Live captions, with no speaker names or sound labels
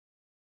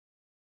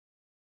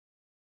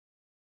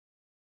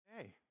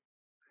Hey,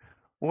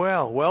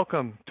 well,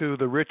 welcome to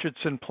the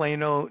Richardson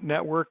Plano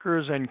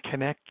Networkers and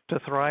Connect to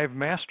Thrive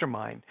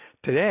Mastermind.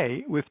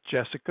 Today with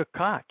Jessica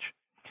Koch.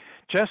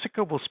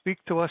 Jessica will speak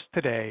to us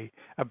today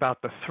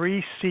about the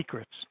three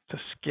secrets to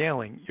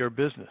scaling your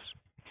business.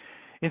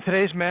 In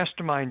today's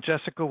mastermind,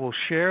 Jessica will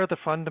share the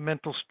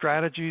fundamental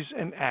strategies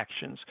and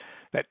actions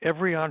that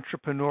every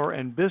entrepreneur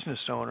and business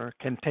owner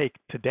can take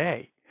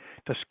today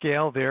to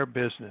scale their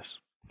business.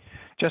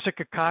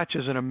 Jessica Koch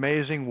is an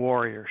amazing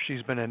warrior.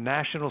 She's been a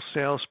national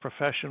sales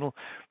professional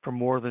for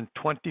more than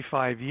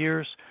 25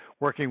 years,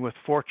 working with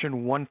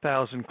Fortune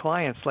 1000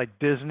 clients like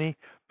Disney,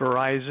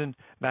 Verizon,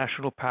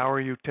 National Power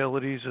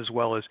Utilities, as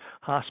well as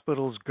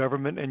hospitals,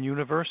 government, and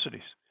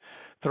universities.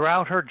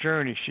 Throughout her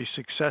journey, she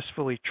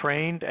successfully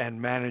trained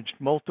and managed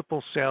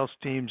multiple sales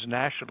teams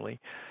nationally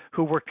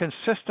who were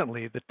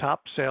consistently the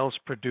top sales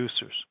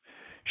producers.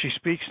 She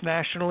speaks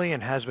nationally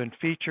and has been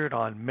featured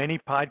on many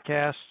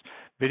podcasts,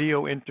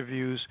 video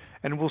interviews,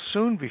 and will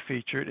soon be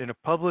featured in a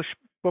published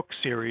book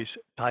series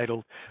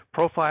titled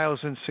Profiles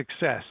in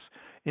Success,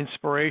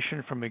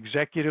 Inspiration from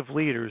Executive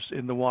Leaders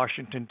in the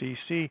Washington,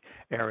 D.C.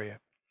 area.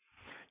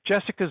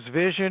 Jessica's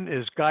vision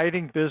is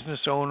guiding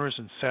business owners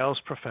and sales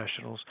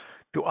professionals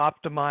to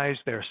optimize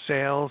their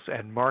sales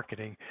and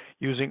marketing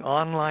using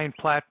online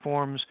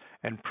platforms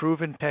and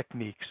proven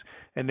techniques,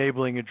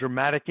 enabling a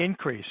dramatic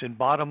increase in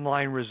bottom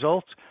line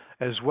results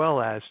as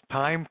well as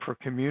time for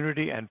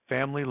community and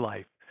family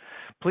life.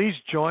 Please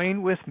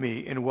join with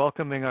me in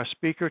welcoming our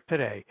speaker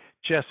today,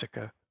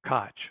 Jessica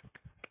Koch.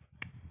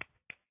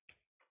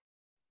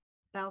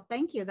 Well,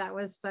 thank you. That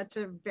was such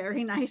a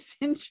very nice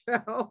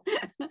intro.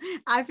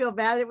 I feel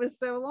bad it was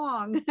so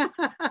long.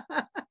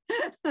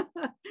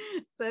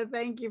 So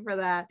thank you for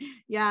that.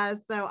 Yeah,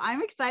 so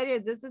I'm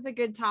excited. This is a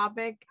good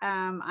topic.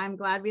 I'm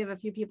glad we have a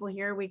few people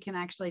here. We can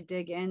actually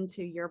dig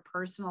into your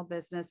personal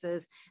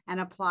businesses and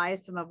apply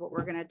some of what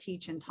we're going to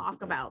teach and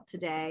talk about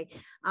today.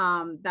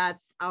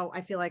 That's,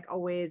 I feel like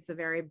always the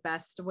very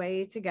best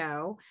way to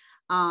go.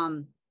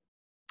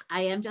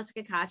 I am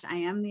Jessica Koch. I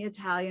am the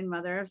Italian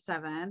mother of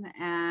seven,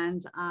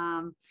 and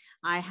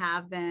I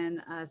have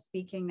been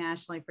speaking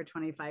nationally for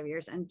 25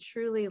 years and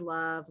truly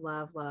love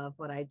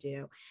what I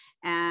do.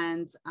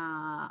 And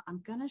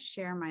I'm going to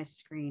share my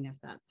screen if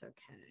that's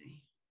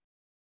okay.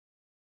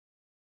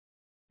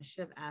 I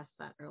should have asked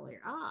that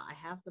earlier. I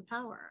have the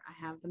power.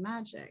 I have the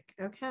magic.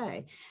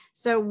 Okay.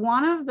 So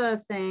one of the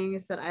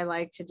things that I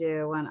like to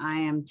do when I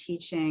am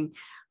teaching,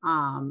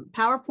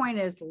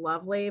 PowerPoint is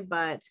lovely,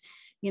 but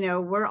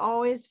we're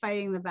always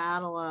fighting the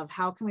battle of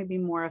how can we be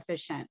more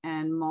efficient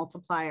and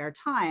multiply our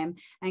time,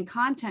 and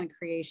content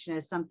creation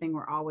is something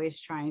we're always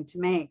trying to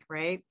make,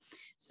 right?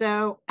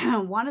 So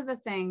one of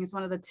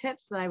the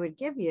tips that I would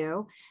give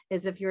you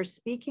is if you're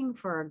speaking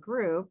for a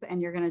group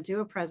and you're going to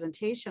do a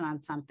presentation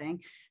on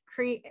something,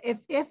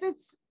 if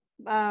it's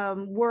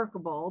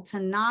workable to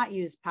not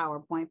use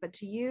PowerPoint, but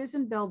to use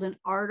and build an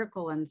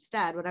article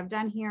instead. What I've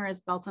done here is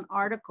built an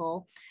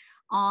article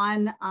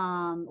on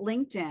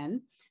LinkedIn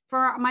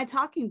for my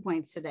talking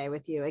points today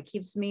with you. It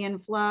keeps me in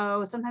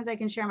flow. Sometimes I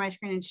can share my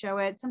screen and show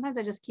it. Sometimes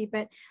I just keep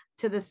it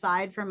to the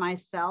side for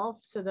myself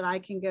so that I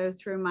can go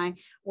through my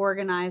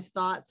organized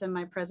thoughts and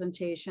my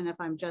presentation if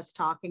I'm just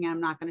talking. I'm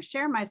not going to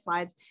share my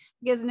slides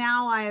because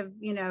now I've,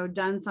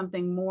 done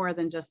something more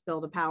than just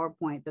build a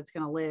PowerPoint that's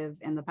going to live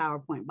in the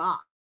PowerPoint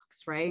box,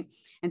 right?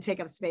 And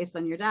take up space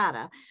on your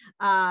data.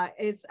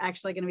 It's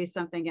actually going to be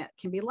something that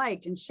can be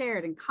liked and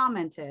shared and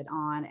commented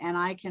on. And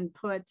I can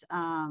put,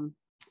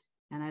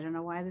 and I don't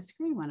know why the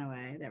screen went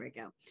away. There we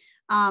go.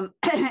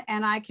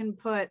 And I can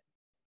put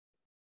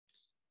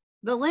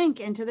the link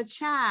into the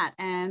chat,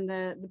 and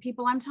the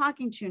people I'm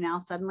talking to now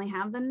suddenly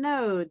have the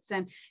notes.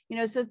 And,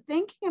 so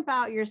thinking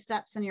about your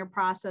steps and your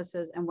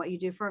processes and what you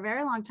do. For a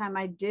very long time,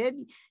 I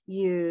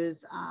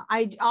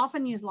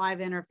often use live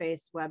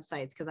interface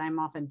websites because I'm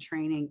often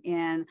training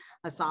in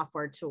a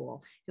software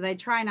tool, because I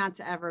try not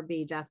to ever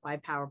be death by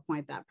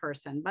PowerPoint that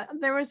person. But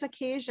there was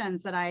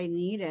occasions that I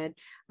needed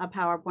a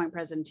PowerPoint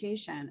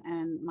presentation,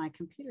 and my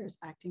computer is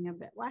acting a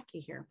bit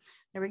wacky here.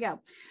 There we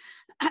go.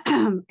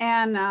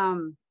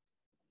 And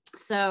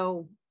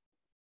so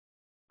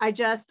I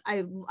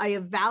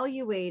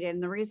evaluated,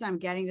 and the reason I'm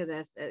getting to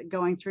this,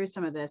 going through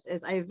some of this,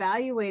 is I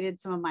evaluated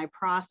some of my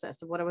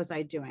process of what was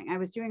I doing. I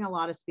was doing a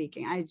lot of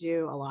speaking. I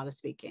do a lot of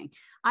speaking.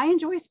 I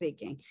enjoy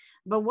speaking,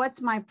 but what's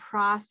my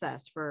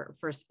process for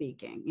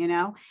speaking,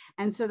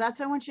 And so that's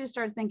what I want you to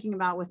start thinking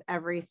about with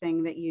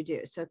everything that you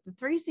do. So the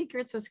three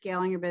secrets of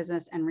scaling your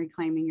business and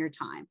reclaiming your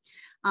time.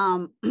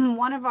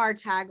 One of our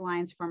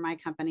taglines for my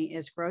company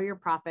is grow your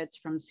profits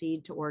from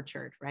seed to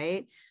orchard,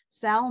 right?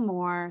 Sell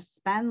more,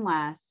 spend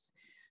less,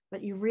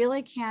 but you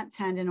really can't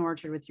tend an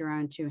orchard with your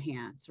own two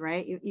hands,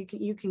 right?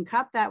 You can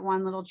cut that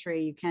one little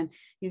tree,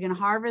 you can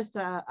harvest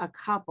a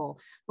couple,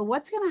 but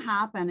what's going to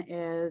happen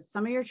is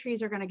some of your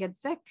trees are going to get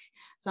sick,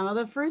 some of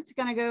the fruit's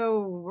going to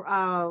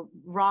go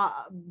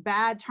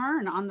bad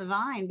turn on the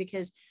vine,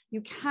 because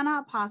you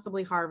cannot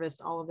possibly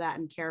harvest all of that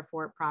and care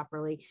for it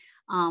properly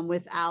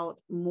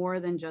without more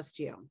than just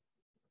you.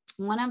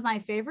 One of my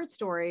favorite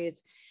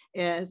stories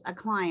is a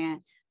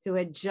client who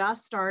had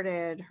just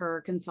started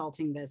her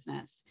consulting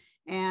business.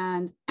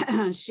 And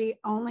she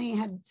only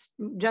had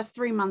just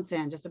 3 months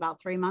in, just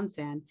about 3 months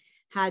in,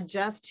 had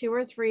just 2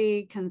 or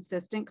 3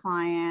 consistent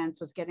clients,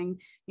 was getting,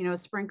 a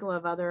sprinkle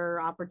of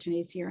other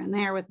opportunities here and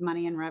there with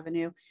money and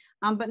revenue,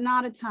 but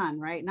not a ton,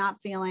 right?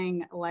 Not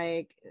feeling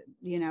like,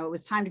 it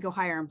was time to go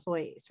hire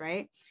employees,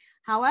 right?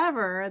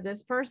 However,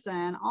 this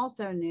person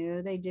also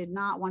knew they did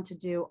not want to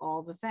do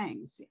all the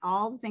things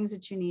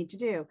that you need to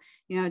do.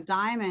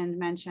 Diamond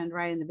mentioned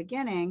right in the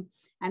beginning,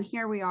 and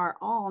here we are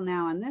all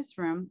now in this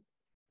room,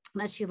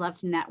 that she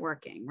loved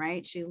networking,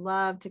 right? She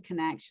loved to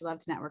connect. She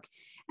loved to network.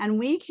 And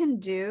we can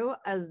do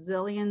a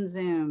zillion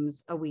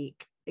Zooms a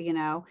week. You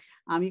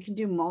can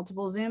do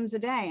multiple Zooms a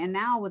day. And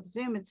now with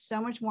Zoom, it's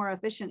so much more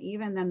efficient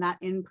even than that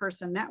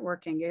in-person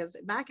networking. Because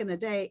back in the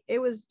day, it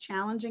was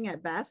challenging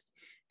at best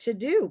to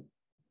do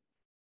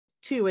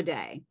 2 a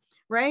day,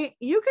 right?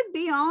 You could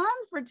be on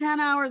for 10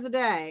 hours a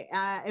day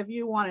if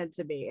you wanted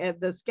to be. If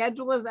the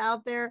schedule is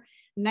out there,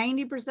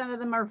 90% of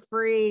them are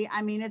free.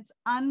 I mean, it's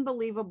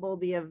unbelievable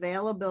the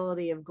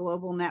availability of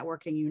global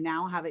networking you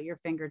now have at your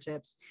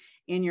fingertips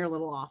in your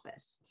little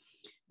office.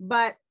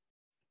 But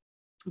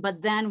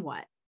then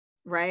what,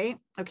 right?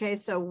 Okay,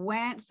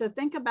 so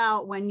think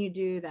about when you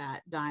do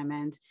that,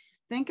 Diamond.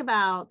 Think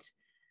about,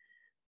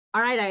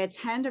 all right, I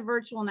attend a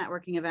virtual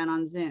networking event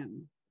on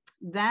Zoom.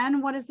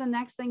 Then what is the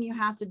next thing you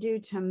have to do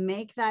to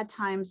make that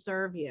time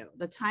serve you?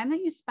 The time that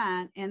you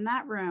spent in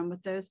that room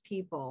with those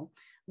people,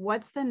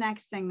 what's the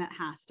next thing that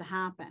has to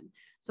happen?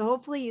 So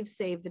hopefully you've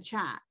saved the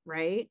chat,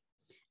 right?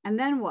 And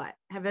then what?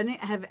 Have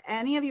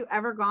any of you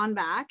ever gone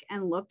back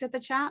and looked at the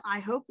chat? I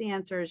hope the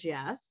answer is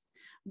yes,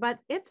 but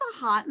it's a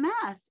hot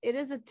mess. It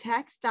is a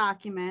text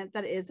document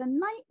that is a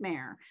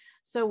nightmare.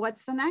 So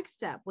what's the next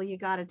step? Well, you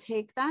got to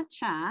take that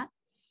chat,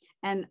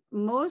 and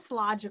most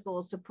logical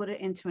is to put it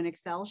into an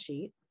Excel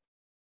sheet,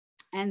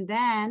 and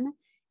then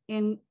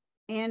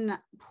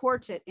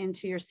import it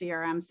into your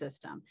CRM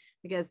system,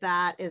 because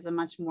that is a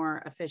much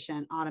more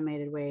efficient,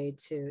 automated way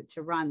to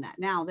run that.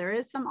 Now, there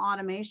is some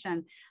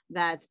automation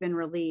that's been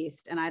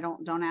released, and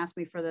don't ask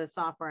me for the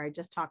software. I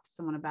just talked to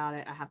someone about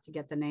it. I have to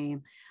get the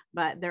name,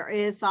 but there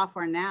is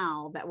software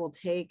now that will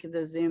take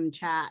the Zoom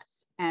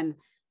chats and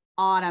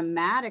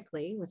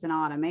automatically, with an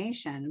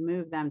automation,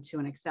 move them to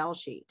an Excel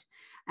sheet.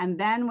 And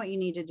then what you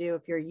need to do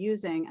if you're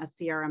using a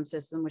CRM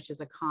system, which is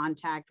a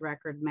contact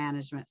record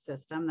management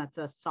system, that's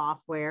a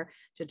software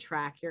to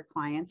track your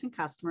clients and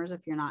customers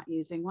if you're not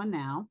using one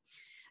now,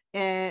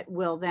 it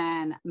will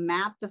then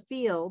map the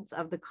fields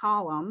of the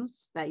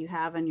columns that you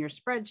have in your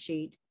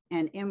spreadsheet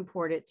and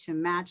import it to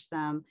match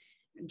them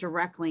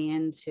directly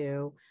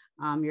into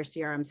your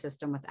CRM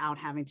system without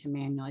having to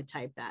manually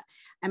type that.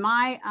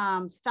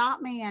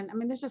 Stop me, and I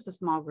mean, there's just a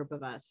small group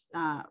of us.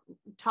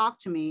 Talk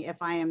to me if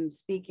I am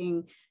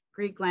speaking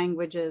Greek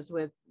languages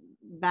with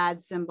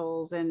bad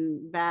symbols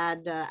and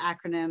bad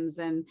acronyms,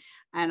 and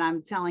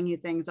I'm telling you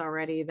things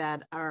already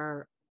that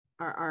are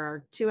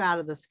too out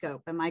of the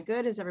scope. Am I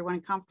good? Is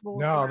everyone comfortable?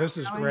 No, this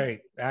is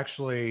great.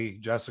 Actually,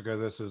 Jessica,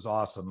 this is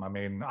awesome. I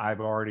mean,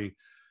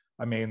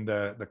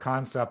 the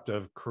concept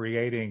of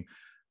creating,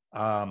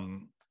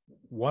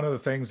 one of the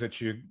things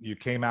that you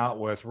came out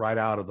with right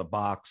out of the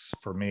box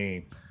for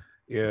me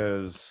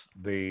is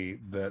the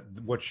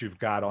what you've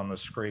got on the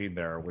screen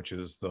there, which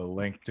is the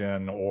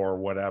LinkedIn or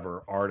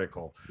whatever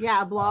article.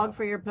 Yeah, a blog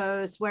for your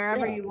post,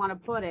 wherever you want to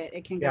put it.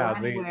 It can go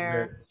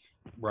anywhere.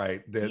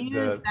 Right.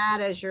 Use that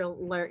as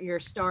your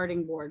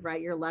starting board,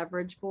 right? Your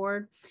leverage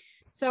board.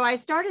 So I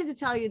started to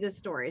tell you this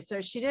story. So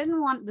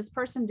this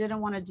person didn't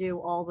want to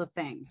do all the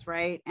things,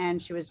 right? And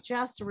she was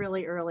just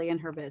really early in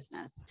her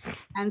business.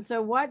 And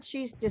so what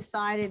she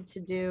decided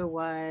to do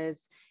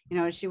was,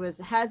 she was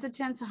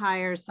hesitant to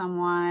hire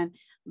someone,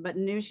 but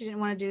knew she didn't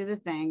want to do the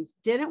things,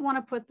 didn't want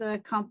to put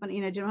the company,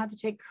 didn't have to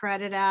take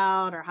credit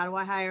out, or how do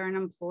I hire an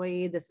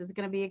employee? This is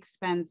going to be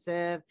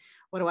expensive.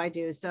 What do I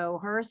do? So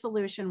her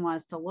solution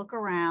was to look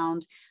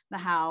around the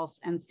house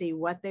and see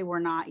what they were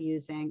not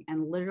using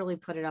and literally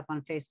put it up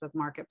on Facebook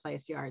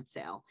Marketplace yard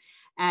sale,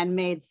 and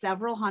made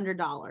several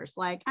 $100s,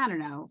 like, I don't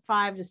know,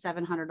 $500 to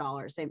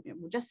 $700. They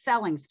were just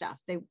selling stuff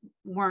they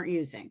weren't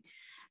using,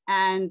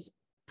 and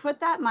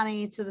put that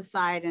money to the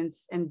side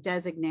and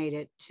designate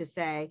it to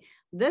say,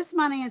 this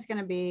money is going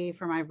to be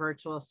for my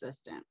virtual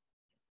assistant.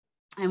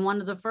 And one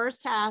of the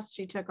first tasks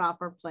she took off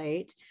her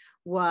plate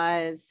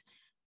was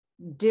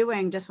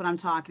doing just what I'm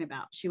talking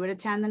about. She would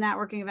attend the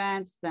networking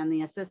events, then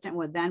the assistant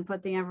would then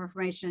put the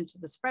information into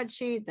the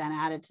spreadsheet, then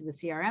add it to the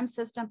CRM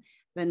system.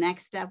 The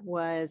next step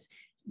was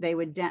they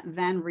would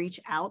then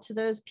reach out to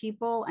those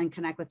people and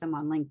connect with them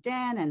on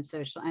LinkedIn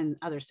and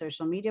other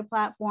social media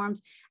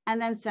platforms, and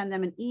then send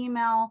them an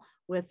email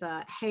with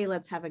a, hey,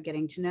 let's have a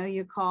getting to know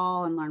you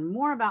call and learn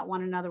more about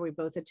one another. We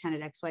both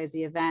attended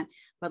XYZ event,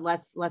 but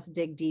let's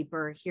dig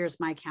deeper. Here's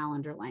my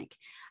calendar link.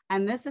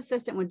 And this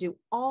assistant would do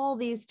all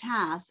these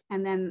tasks.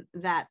 And then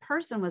that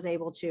person was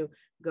able to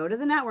go to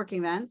the networking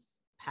events,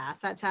 pass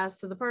that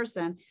task to the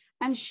person,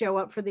 and show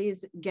up for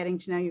these getting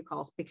to know you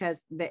calls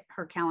because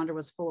her calendar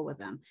was full with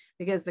them,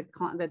 because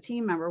the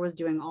team member was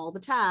doing all the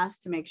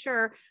tasks to make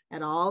sure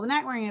that all the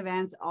networking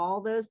events,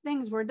 all those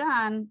things were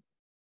done,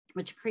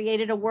 which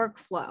created a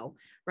workflow,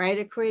 right?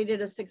 It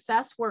created a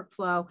success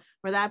workflow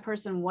where that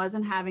person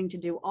wasn't having to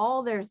do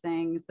all their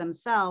things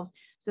themselves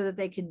so that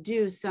they could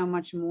do so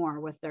much more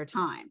with their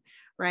time,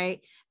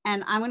 right?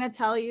 And I'm going to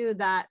tell you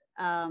that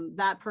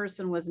that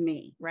person was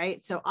me,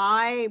 right? So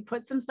I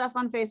put some stuff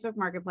on Facebook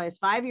Marketplace.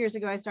 5 years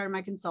ago, I started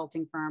my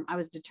consulting firm. I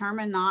was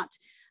determined not,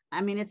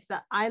 I'm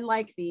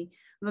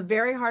a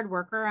very hard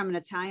worker. I'm an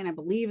Italian. I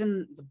believe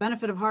in the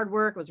benefit of hard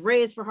work. I was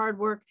raised for hard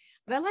work,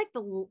 but I like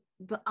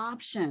the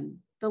option,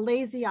 the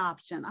lazy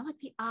option. I like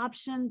the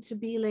option to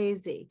be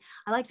lazy.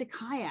 I like to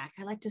kayak.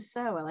 I like to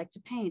sew. I like to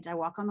paint. I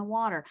walk on the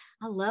water.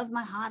 I love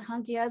my hot,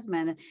 hunky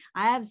husband.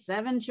 I have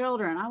 7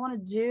 children. I want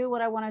to do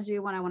what I want to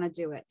do when I want to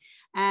do it.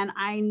 And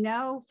I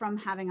know from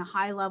having a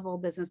high level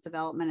business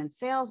development and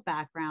sales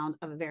background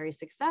of a very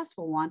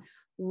successful one,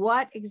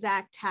 what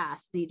exact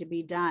tasks need to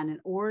be done in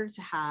order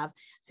to have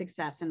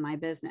success in my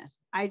business.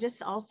 I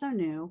just also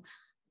knew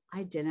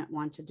I didn't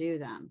want to do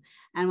them.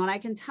 And what I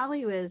can tell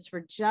you is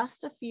for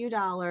just a few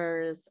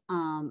dollars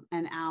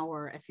an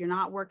hour, if you're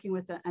not working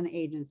with an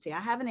agency, I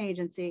have an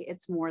agency,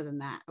 it's more than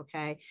that,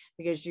 okay?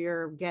 Because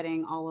you're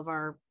getting all of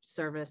our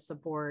service,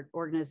 support,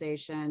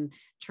 organization,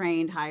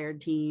 trained,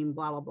 hired team,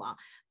 blah, blah, blah.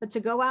 But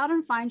to go out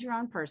and find your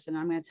own person,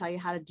 I'm going to tell you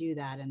how to do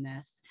that in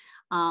this.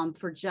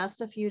 For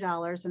just a few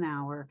dollars an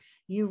hour,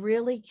 you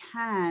really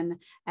can,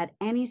 at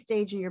any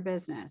stage in your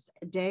business,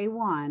 day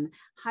one,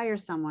 hire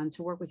someone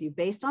to work with you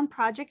based on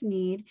project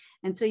need.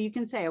 And so you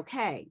can say,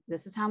 okay,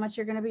 this is how much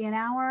you're going to be an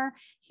hour.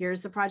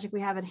 Here's the project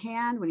we have at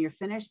hand. When you're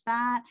finished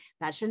that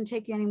shouldn't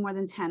take you any more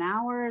than 10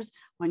 hours.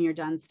 When you're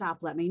done, stop,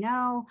 let me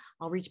know.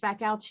 I'll reach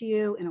back out to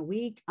you in a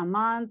week, a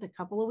month, a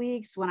couple of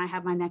weeks when I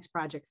have my next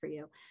project for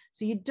you.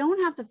 So you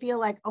don't have to feel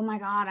like, oh my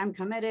God, I'm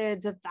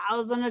committed to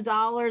thousands of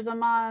dollars a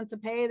month to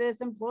pay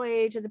this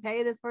employee, to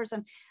pay this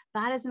person.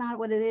 That is not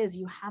what it is.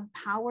 You have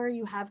power,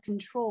 you have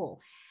control.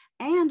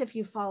 And if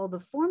you follow the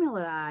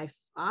formula that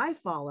I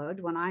followed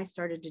when I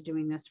started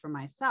doing this for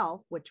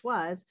myself, which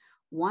was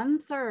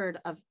 1/3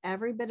 of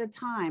every bit of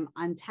time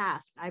on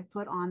task I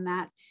put on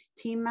that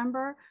team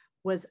member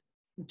was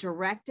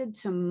directed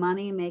to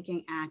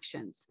money-making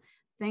actions.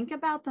 Think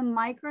about the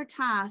micro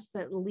tasks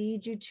that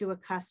lead you to a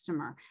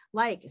customer,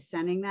 like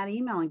sending that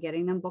email and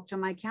getting them booked on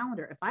my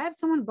calendar. If I have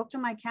someone booked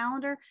on my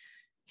calendar,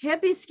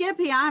 hippy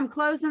skippy, I'm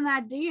closing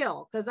that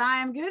deal because I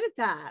am good at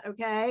that.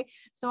 Okay.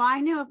 So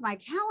I knew if my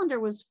calendar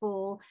was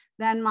full,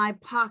 then my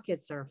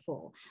pockets are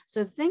full.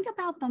 So think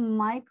about the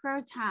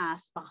micro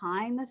tasks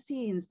behind the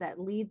scenes that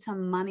lead to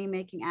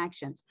money-making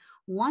actions.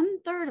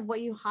 1/3 of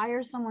what you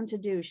hire someone to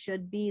do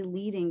should be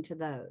leading to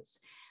those.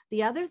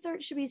 The other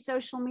 1/3 should be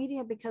social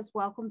media, because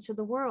welcome to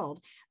the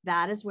world.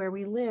 That is where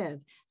we live.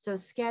 So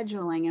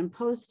scheduling and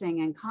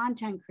posting and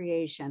content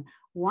creation,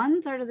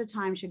 1/3 of the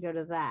time should go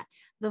to that.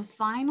 The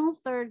final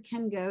 1/3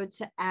 can go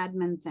to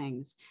admin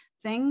things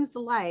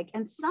like,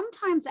 and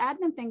sometimes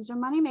admin things are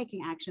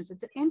money-making actions.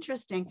 It's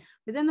interesting.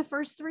 Within the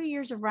first 3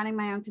 years of running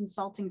my own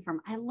consulting firm,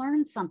 I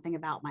learned something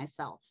about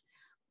myself.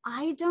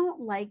 I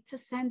don't like to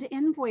send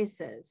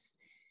invoices.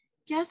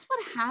 Guess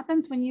what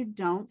happens when you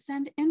don't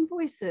send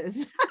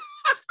invoices?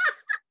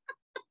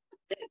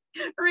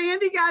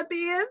 Randy got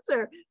the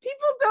answer.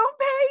 People don't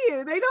pay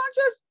you. They don't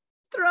just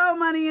throw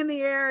money in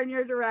the air in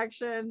your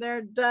direction.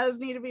 There does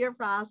need to be a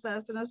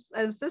process and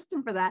a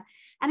system for that.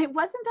 And it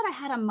wasn't that I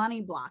had a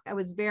money block.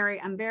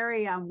 I'm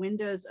very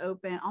windows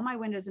open. All my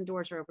windows and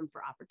doors are open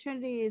for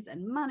opportunities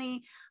and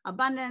money,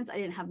 abundance. I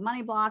didn't have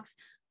money blocks.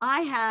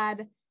 I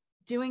had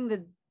doing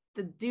the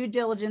due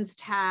diligence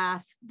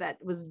task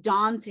that was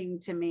daunting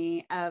to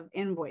me of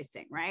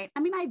invoicing, right? I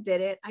mean, I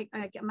did it.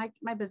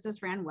 My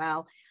business ran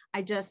well.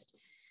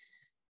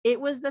 It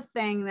was the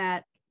thing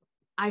that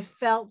I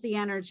felt the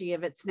energy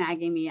of it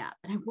snagging me up.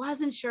 And I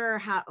wasn't sure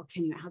how,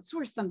 can you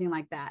outsource something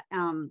like that?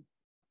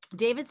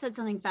 David said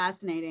something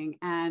fascinating,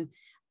 and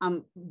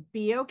I'm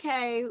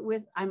okay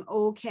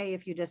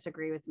if you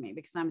disagree with me,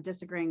 because I'm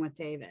disagreeing with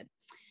David.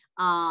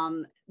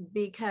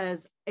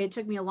 Because it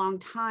took me a long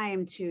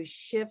time to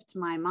shift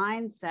my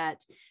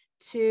mindset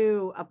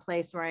to a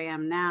place where I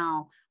am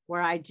now,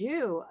 where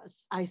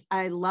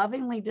I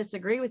lovingly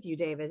disagree with you,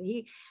 David.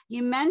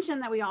 He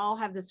mentioned that we all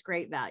have this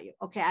great value.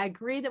 Okay, I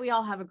agree that we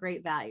all have a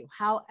great value.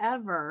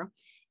 However,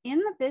 in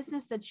the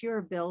business that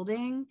you're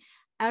building,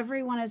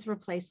 everyone is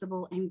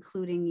replaceable,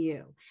 including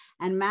you.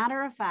 And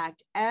matter of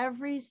fact,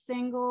 every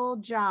single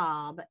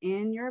job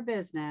in your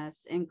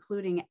business,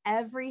 including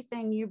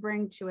everything you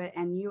bring to it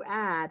and you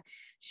add,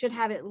 should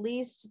have at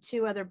least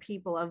 2 other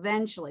people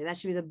eventually. That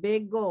should be the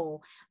big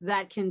goal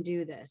that can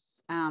do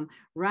this.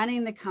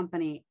 Running the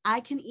company. I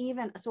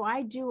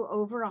do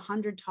over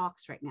 100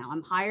 talks right now.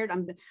 I'm hired.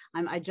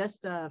 I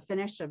just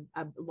finished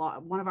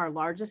one of our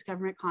largest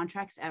government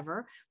contracts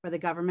ever, where the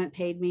government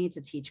paid me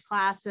to teach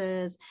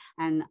classes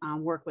and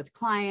work with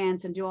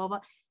clients and do all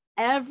that.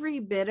 Every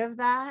bit of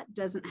that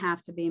doesn't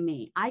have to be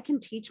me. I can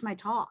teach my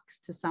talks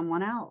to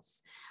someone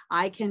else.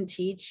 I can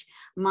teach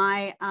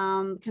my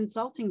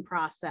consulting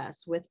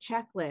process with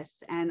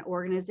checklists and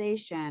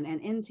organization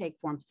and intake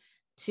forms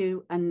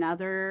to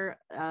another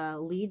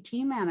lead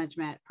team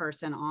management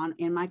person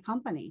in my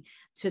company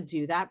to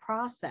do that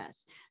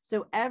process.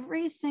 So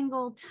every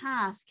single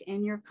task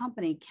in your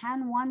company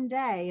can one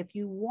day, if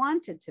you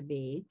want it to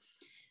be,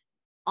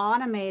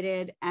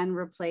 automated and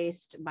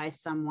replaced by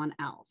someone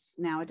else.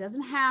 Now, it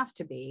doesn't have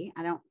to be.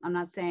 I'm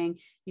not saying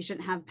you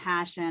shouldn't have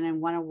passion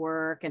and want to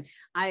work. And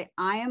I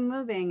am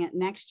moving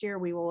next year.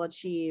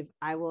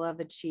 I will have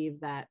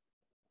achieved that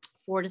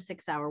 4 to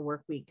 6 hour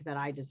work week that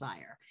I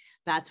desire.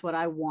 That's what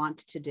I want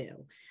to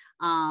do.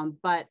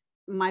 But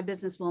my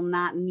business will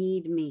not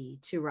need me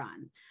to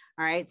run.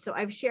 All right. So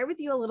I've shared with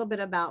you a little bit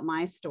about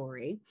my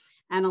story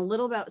and a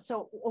little bit.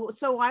 So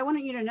I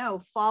wanted you to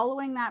know,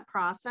 following that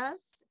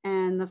process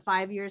and the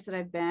 5 years that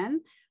I've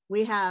been,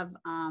 we have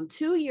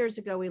 2 years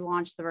ago, we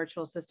launched the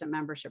virtual assistant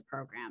membership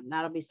program.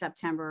 That'll be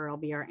September. It'll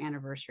be our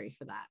anniversary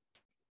for that.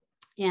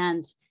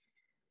 And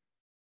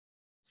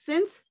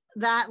since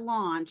that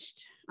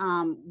launched,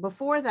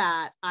 before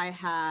that,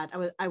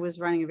 I was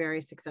running a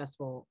very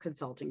successful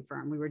consulting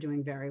firm. We were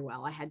doing very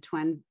well. I had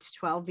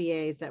 12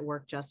 VAs that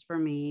worked just for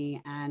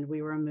me, and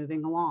we were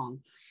moving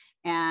along.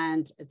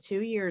 And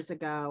 2 years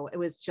ago, it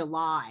was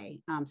July.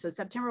 So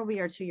September will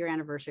be our 2-year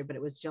anniversary, but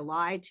it was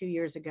July 2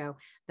 years ago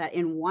that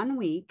in 1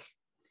 week,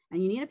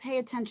 and you need to pay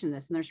attention to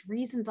this, and there's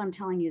reasons I'm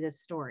telling you these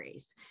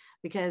stories,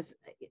 because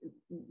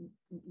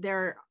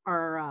there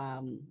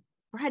are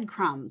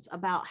breadcrumbs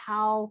about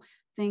how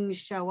things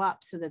show up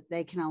so that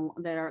they can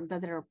that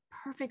are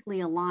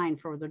perfectly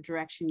aligned for the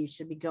direction you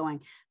should be going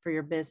for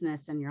your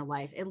business and your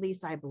life. At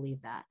least I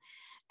believe that.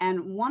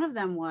 And one of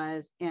them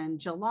was in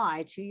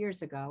July 2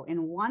 years ago.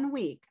 In 1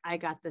 week, I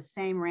got the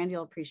same. Randy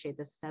will appreciate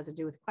this. It has to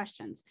do with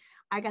questions.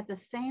 I got the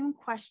same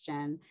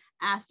question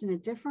asked in a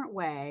different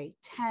way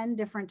 10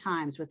 different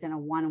times within a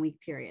 1 week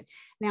period.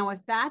 Now, if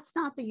that's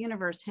not the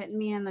universe hitting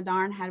me in the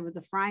darn head with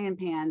the frying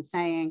pan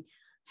saying,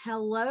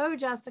 hello,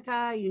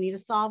 Jessica, you need to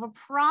solve a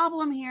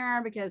problem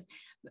here because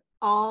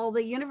all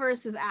the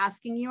universe is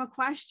asking you a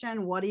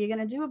question. What are you going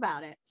to do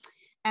about it?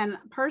 And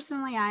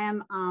personally, I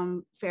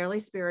am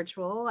fairly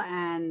spiritual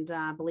and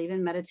believe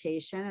in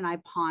meditation, and I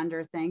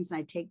ponder things and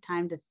I take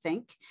time to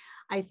think.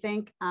 I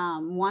think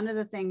one of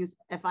the things,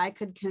 if I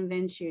could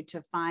convince you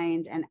to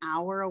find an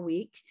hour a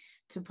week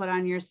to put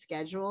on your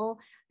schedule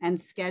and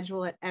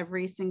schedule it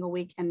every single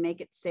week and make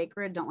it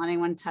sacred. Don't let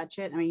anyone touch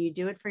it. I mean, you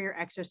do it for your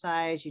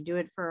exercise, you do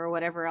it for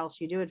whatever else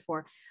you do it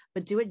for,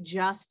 but do it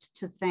just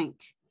to think.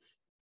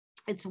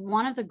 It's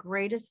one of the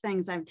greatest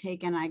things I've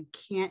taken. I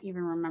can't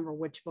even remember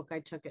which book I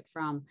took it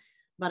from,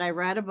 but I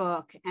read a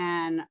book,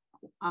 and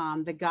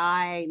the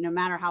guy, no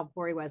matter how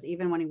poor he was,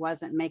 even when he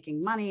wasn't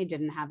making money,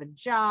 didn't have a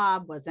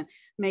job, wasn't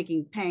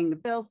paying the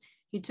bills,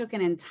 he took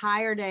an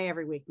entire day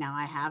every week. Now,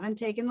 I haven't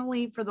taken the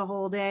leap for the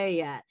whole day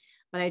yet,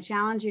 but I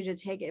challenge you to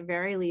take at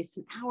very least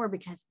an hour,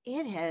 because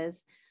it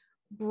has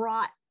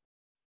brought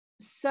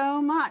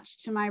so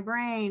much to my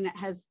brain,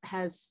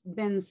 has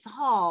been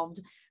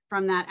solved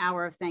from that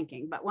hour of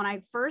thinking. But when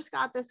I first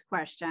got this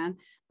question,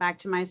 back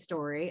to my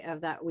story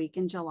of that week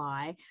in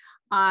July,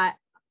 I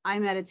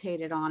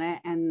meditated on it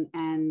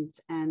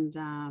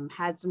and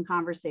had some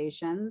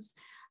conversations.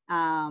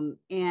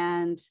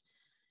 And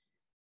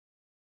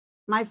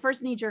my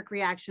first knee-jerk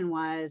reaction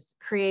was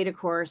create a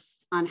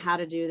course on how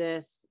to do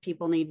this.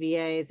 People need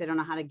VAs. They don't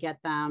know how to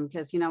get them.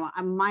 Because,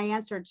 my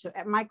answer to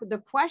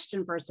the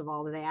question, first of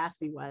all, that they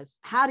asked me was,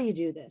 how do you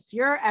do this?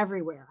 You're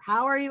everywhere.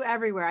 How are you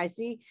everywhere? I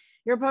see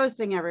you're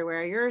posting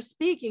everywhere. You're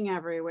speaking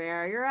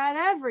everywhere. You're at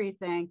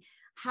everything.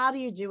 How do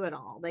you do it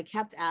all? They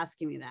kept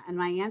asking me that. And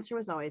my answer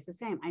was always the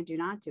same. I do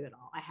not do it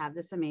all. I have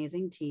this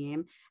amazing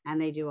team and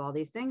they do all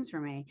these things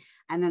for me.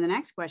 And then the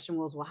next question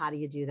was, well, how do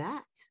you do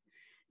that?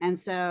 And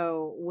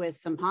so with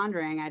some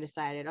pondering, I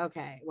decided,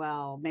 okay,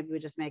 well, maybe we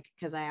just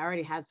because I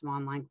already had some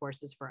online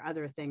courses for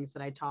other things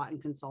that I taught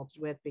and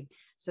consulted with,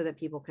 so that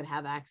people could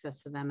have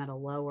access to them at a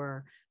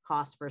lower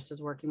cost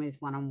versus working with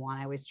one-on-one.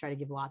 I always try to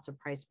give lots of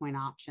price point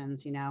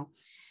options,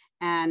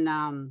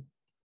 and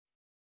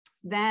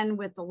then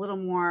with a little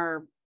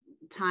more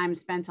time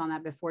spent on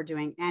that before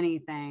doing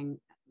anything,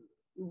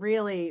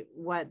 really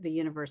what the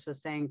universe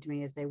was saying to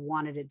me is they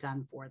wanted it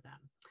done for them.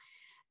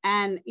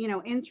 And,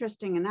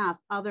 interesting enough,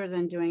 other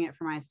than doing it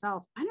for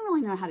myself, I don't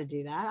really know how to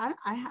do that.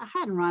 I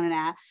hadn't run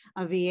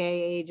a VA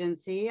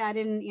agency. I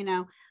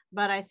didn't,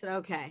 but I said,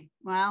 okay,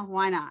 well,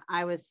 why not?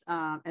 I was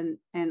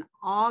in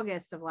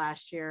August of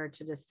last year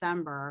to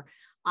December,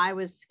 I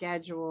was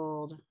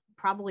scheduled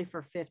probably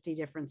for 50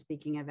 different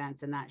speaking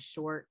events in that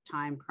short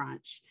time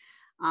crunch,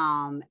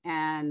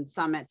 and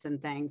summits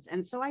and things.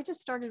 And so I just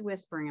started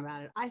whispering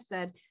about it. I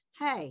said,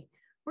 hey,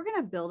 we're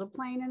going to build a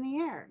plane in the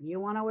air. You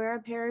want to wear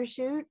a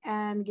parachute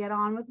and get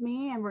on with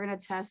me, and we're going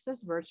to test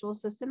this virtual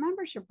assistant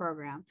membership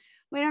program.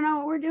 We don't know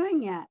what we're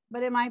doing yet,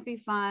 but it might be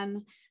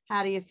fun.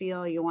 How do you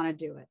feel? You want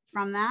to do it?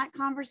 From that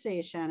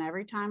conversation,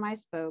 every time I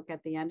spoke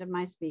at the end of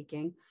my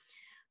speaking,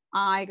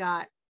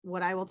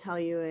 what I will tell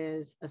you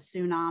is a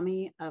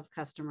tsunami of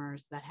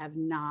customers that have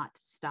not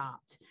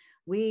stopped.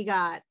 We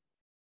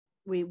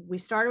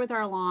started with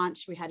our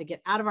launch. We had to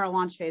get out of our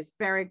launch phase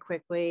very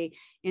quickly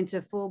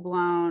into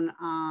full-blown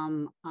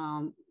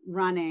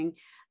running.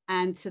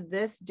 And to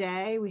this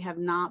day, we have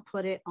not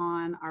put it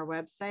on our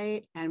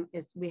website. And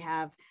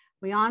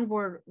we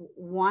onboard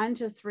 1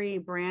 to 3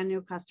 brand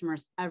new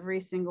customers every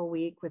single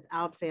week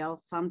without fail,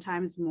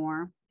 sometimes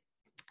more.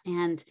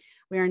 And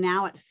we are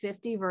now at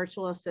 50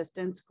 virtual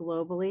assistants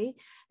globally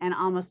and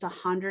almost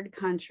 100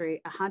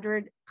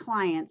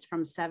 clients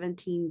from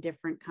 17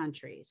 different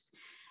countries.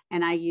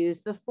 And I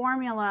use the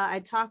formula I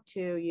talked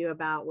to you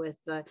about with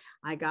I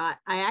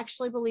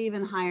actually believe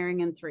in hiring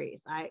in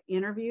threes. I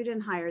interviewed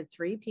and hired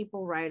 3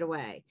 people right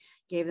away,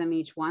 gave them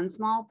each one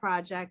small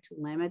project,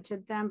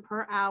 limited them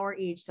per hour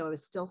each. So it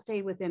still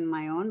stayed within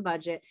my own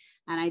budget.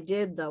 And I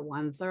did the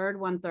 1/3,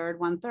 1/3,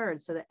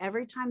 1/3, so that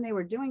every time they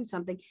were doing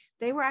something,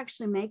 they were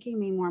actually making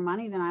me more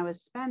money than I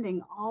was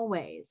spending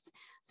always,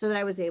 so that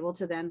I was able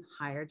to then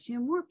hire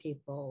 2 more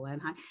people.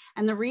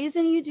 And the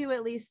reason you do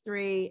at least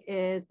 3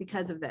 is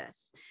because of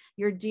this.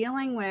 You're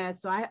dealing with,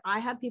 so I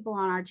have people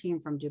on our team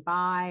from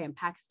Dubai and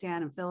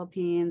Pakistan and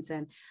Philippines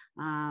and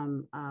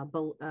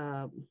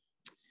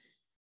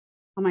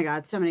oh my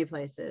God, so many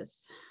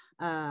places.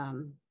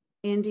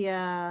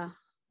 India,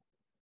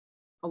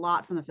 a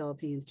lot from the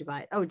Philippines,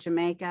 Dubai,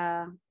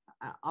 Jamaica,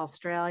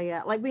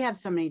 Australia. Like, we have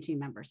so many team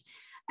members.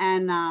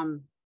 And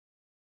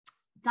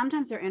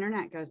sometimes their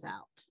internet goes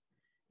out.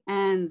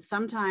 And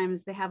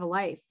sometimes they have a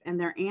life and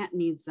their aunt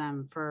needs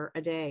them for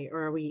a day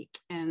or a week.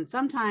 And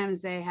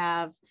sometimes they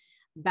have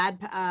bad,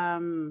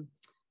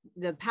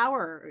 the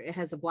power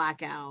has a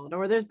blackout,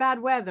 or there's bad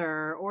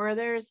weather,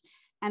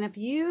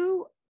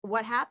 and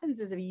what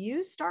happens is if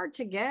you start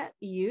to get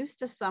used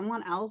to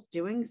someone else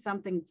doing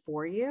something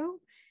for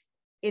you,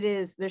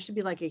 there should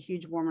be like a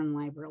huge Warman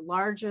labor,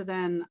 larger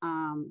than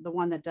the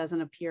one that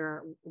doesn't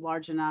appear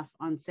large enough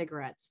on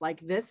cigarettes.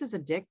 Like, this is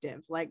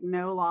addictive, like,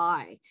 no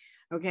lie.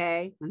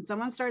 Okay. When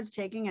someone starts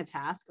taking a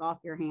task off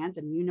your hands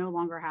and you no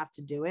longer have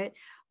to do it,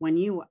 when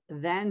you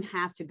then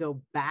have to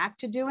go back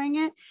to doing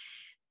it,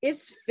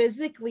 it's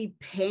physically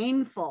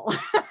painful.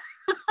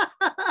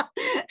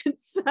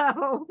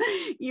 So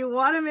you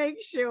want to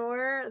make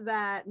sure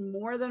that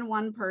more than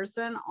one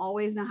person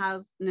always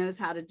knows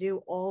how to do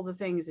all the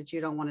things that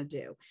you don't want to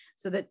do,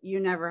 so that you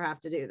never have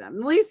to do them.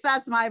 At least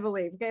that's my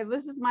belief. Okay,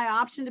 this is my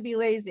option to be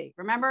lazy.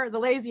 Remember the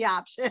lazy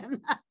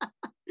option.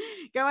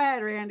 Go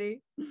ahead,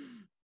 Randy.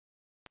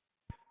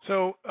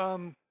 So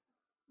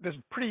this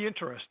is pretty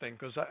interesting,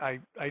 because I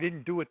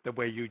didn't do it the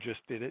way you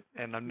just did it,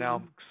 and I'm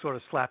now sort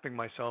of slapping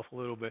myself a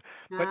little bit.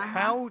 But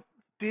how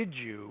did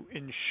you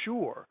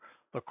ensure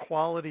the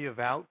quality of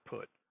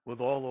output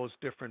with all those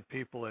different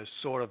people as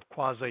sort of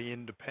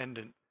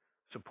quasi-independent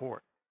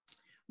support?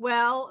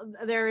 Well,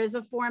 there is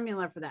a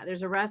formula for that.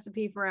 There's a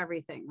recipe for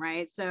everything,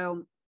 right?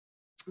 So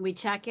we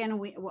check in.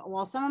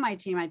 Some of my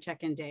team I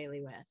check in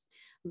daily with,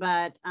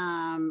 but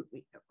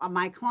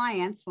my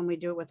clients, when we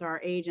do it with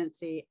our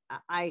agency,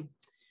 I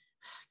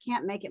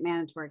can't make it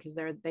mandatory because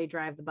they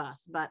drive the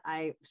bus, but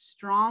I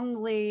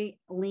strongly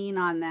lean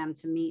on them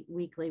to meet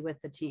weekly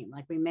with the team.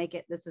 Like, we make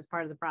it, this is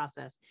part of the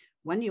process.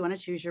 When do you want to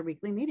choose your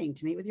weekly meeting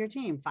to meet with your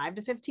team? 5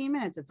 to 15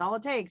 minutes. It's all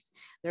it takes.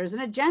 There's an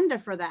agenda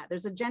for that.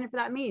 There's an agenda for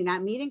that meeting.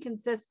 That meeting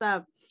consists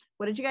of,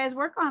 what did you guys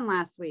work on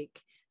last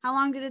week? How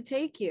long did it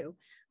take you?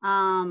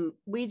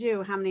 We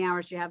do, how many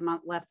hours do you have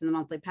left in the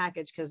monthly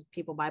package, because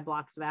people buy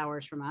blocks of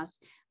hours from us.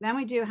 Then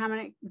we do,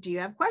 do you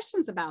have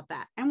questions about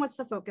that? And what's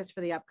the focus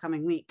for the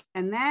upcoming week?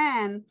 And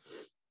then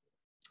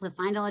the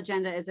final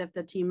agenda is if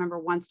the team member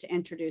wants to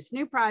introduce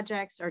new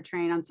projects or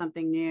train on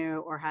something new,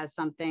 or has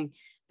something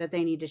that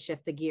they need to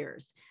shift the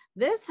gears.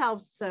 This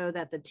helps so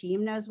that the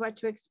team knows what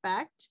to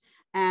expect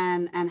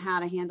and how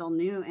to handle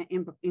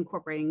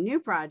incorporating new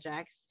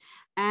projects,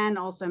 and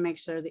also make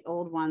sure the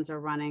old ones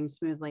are running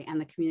smoothly and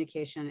the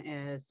communication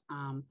is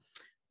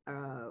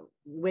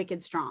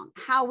wicked strong.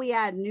 How we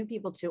add new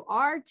people to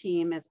our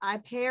team is I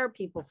pair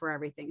people for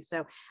everything.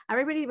 So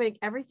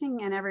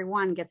everything and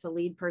everyone gets a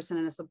lead person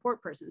and a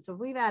support person. So if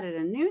we've added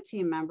a new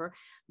team member,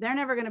 they're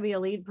never going to be a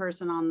lead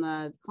person on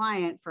the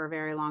client for a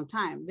very long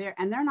time. They're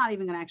not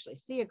even going to actually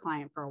see a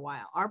client for a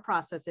while. Our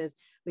process is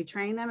we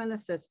train them in the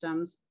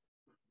systems.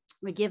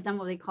 We give them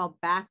what they call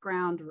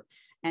background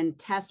and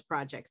test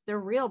projects. They're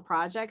real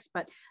projects,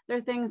 but they're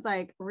things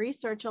like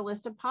research a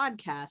list of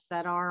podcasts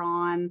that are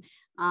on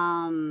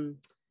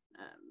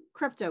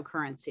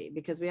cryptocurrency,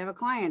 because we have a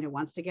client who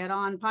wants to get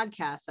on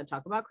podcasts that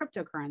talk about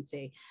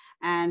cryptocurrency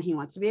and he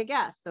wants to be a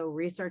guest. So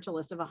research a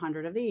list of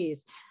 100 of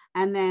these.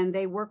 And then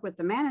they work with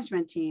the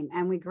management team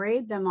and we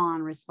grade them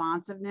on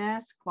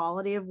responsiveness,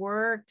 quality of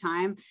work,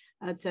 time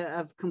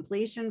of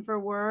completion for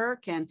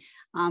work, and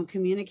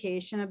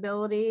communication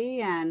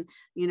ability, and,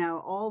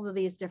 all of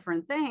these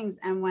different things.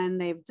 And when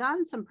they've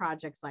done some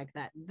projects like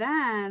that,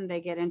 then they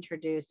get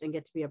introduced and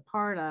get to be a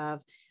part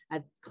of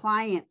a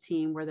client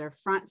team where they're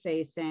front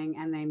facing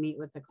and they meet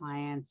with the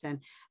clients and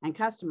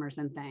customers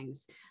and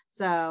things.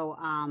 So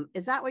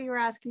is that what you were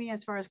asking me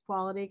as far as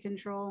quality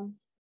control?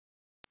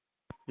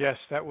 Yes,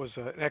 that was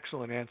an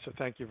excellent answer.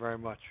 Thank you very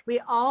much. We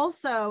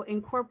also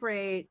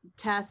incorporate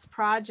test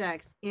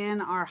projects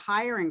in our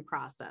hiring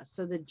process.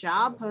 So the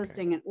job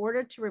posting, in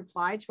order to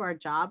reply to our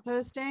job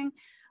posting,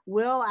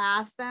 we'll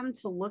ask them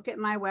to look at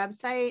my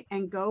website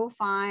and go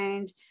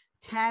find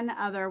 10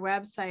 other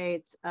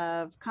websites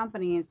of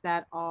companies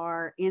that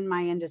are in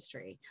my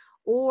industry,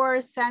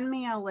 or send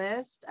me a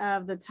list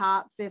of the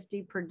top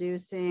 50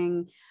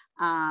 producing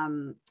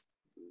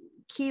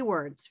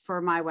keywords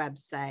for my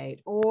website,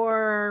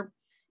 or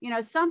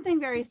something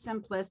very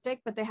simplistic,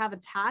 but they have a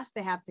task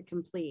they have to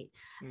complete.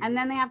 And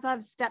then they have to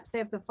have steps they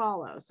have to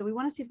follow. So we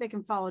want to see if they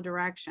can follow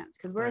directions,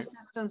 because we're a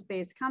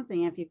systems-based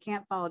company. If you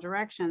can't follow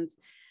directions,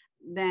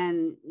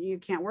 then you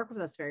can't work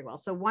with us very well.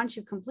 So once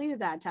you've completed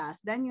that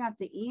task, then you have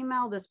to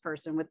email this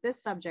person with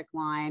this subject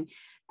line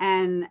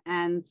and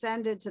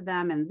send it to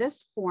them in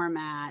this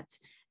format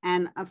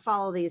and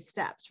follow these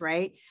steps,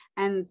 right?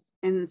 And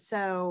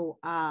so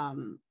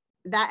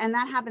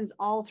that happens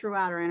all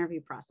throughout our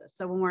interview process.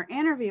 So when we're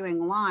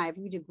interviewing live,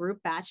 we do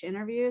group batch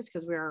interviews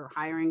because we're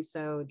hiring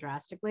so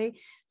drastically.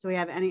 So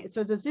it's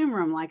a Zoom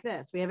room like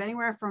this. We have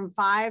anywhere from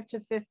 5 to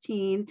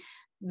 15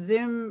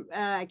 Zoom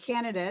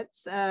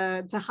candidates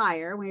to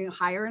hire. We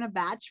hire in a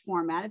batch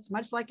format. It's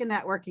much like a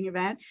networking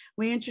event.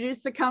 We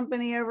introduce the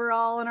company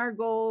overall and our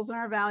goals and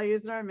our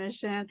values and our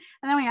mission. And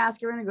then we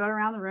ask everyone to go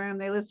around the room.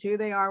 They list who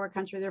they are, what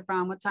country they're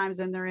from, what time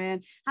zone they're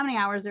in, how many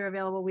hours they're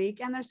available a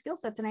week, and their skill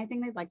sets and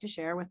anything they'd like to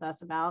share with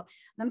us about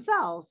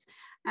themselves.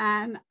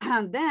 And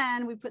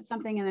then we put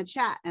something in the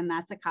chat, and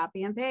that's a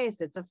copy and paste.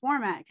 It's a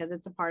format because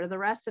it's a part of the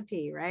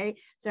recipe, right?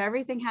 So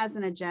everything has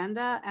an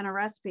agenda and a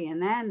recipe.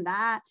 And then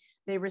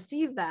they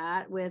receive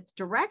that with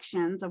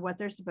directions of what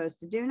they're supposed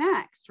to do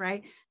next,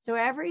 right? So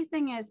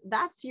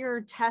that's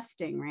your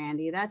testing,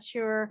 Randy.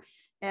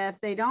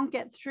 If they don't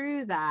get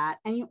through that,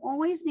 and you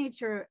always need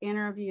to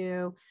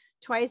interview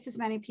twice as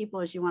many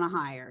people as you want to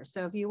hire.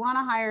 So if you want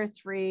to hire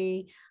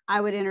 3,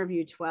 I would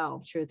interview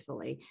 12,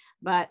 truthfully,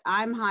 but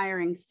I'm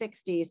hiring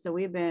 60. So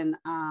we've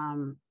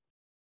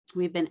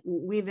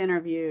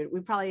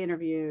probably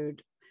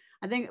interviewed,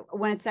 I think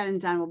when it's said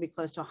and done, we'll be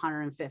close to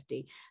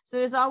 150. So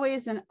there's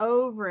always an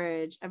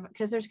overage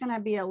because there's going to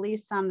be at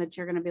least some that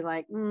you're going to be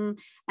like, And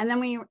then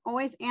we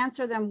always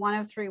answer them one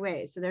of 3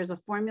 ways. So there's a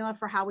formula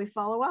for how we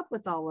follow up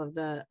with all of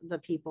the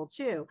people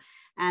too.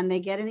 And they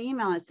get an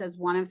email that says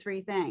one of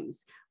 3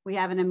 things. We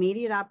have an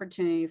immediate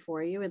opportunity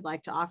for you. We'd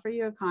like to offer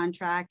you a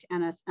contract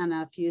and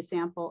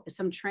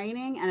some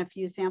training and a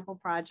few sample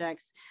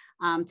projects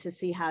to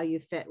see how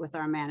you fit with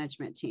our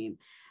management team.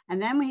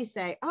 And then we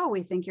say, oh,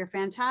 we think you're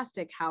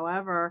fantastic.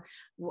 However,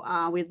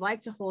 we'd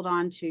like to hold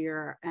on to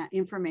your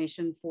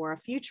information for a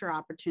future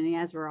opportunity,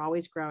 as we're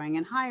always growing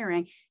and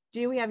hiring.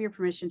 Do we have your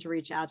permission to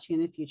reach out to you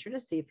in the future to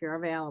see if you're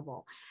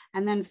available?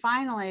 And then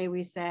finally,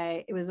 we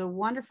say, it was a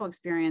wonderful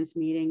experience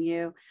meeting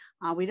you.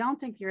 We don't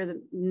think you're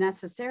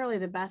necessarily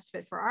the best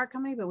fit for our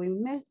company, but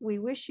we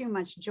wish you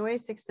much joy,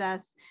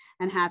 success,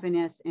 and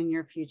happiness in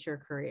your future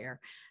career.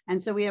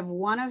 And so we have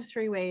one of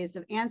 3 ways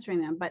of answering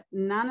them, but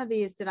none of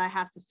these did I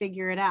have to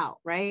figure it out,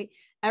 right?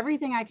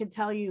 Everything I could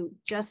tell you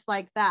just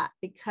like that,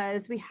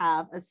 because we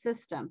have a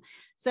system.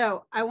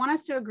 So I want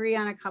us to agree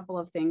on a couple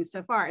of things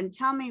so far, and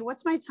tell me,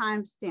 what's my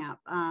time stamp?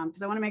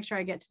 Because I want to make sure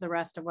I get to the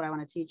rest of what I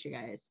want to teach you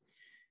guys.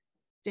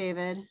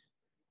 David,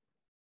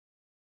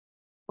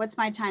 what's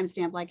my time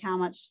stamp? Like, how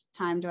much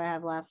time do I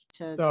have left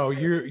to? So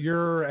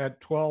you're at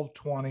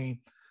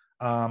 12:20,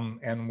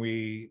 and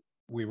we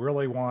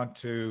really want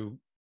to,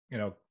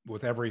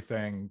 with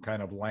everything,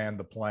 kind of land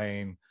the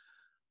plane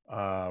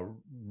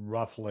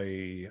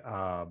roughly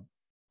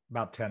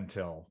about 10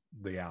 till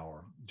the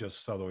hour,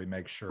 just so that we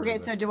make sure. Okay,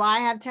 so do I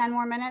have 10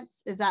 more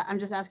minutes? I'm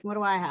just asking, what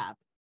do I have?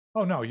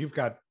 Oh no, you've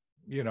got,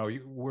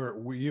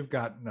 you've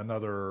got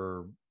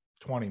another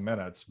 20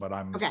 minutes, but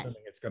I'm assuming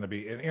it's going to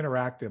be an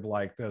interactive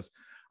like this.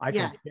 I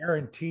can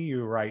guarantee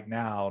you right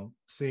now,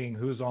 seeing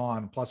who's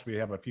on, plus we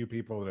have a few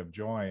people that have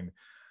joined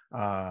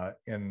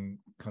in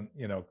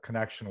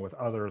connection with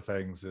other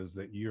things, is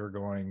that you're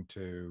going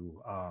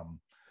to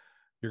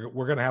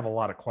we're going to have a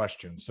lot of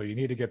questions. So you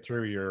need to get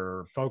through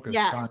your focused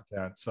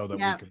content so that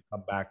we can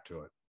come back to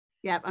it.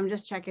 Yep. I'm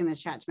just checking the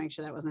chat to make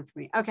sure that wasn't for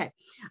me. Okay.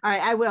 All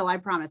right. I will. I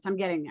promise. I'm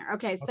getting there.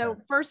 Okay. So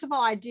first of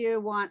all, I do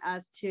want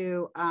us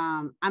to,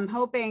 I'm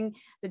hoping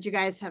that you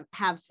guys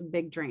have some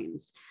big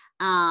dreams.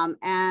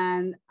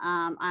 I'm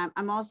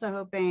also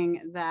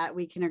hoping that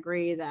we can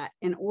agree that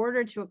in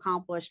order to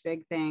accomplish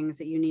big things,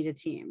 that you need a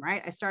team,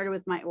 right? I started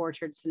with my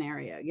orchard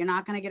scenario. You're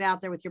not going to get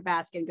out there with your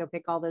basket and go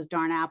pick all those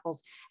darn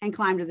apples and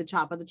climb to the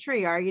top of the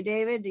tree. Are you,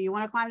 David? Do you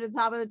want to climb to the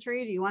top of the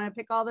tree? Do you want to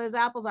pick all those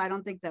apples? I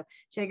don't think so.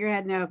 Shake your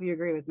head no if you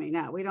agree with me.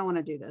 No, we don't want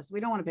to do this. We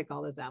don't want to pick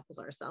all those apples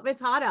ourselves.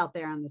 It's hot out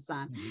there in the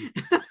sun.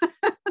 Mm-hmm.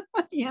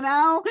 You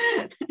don't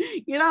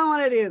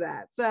want to do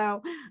that.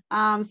 So,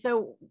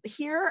 so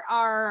here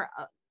are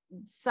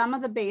some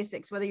of the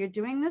basics, whether you're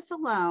doing this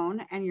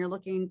alone and you're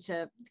looking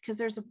to, because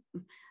there's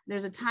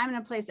a time and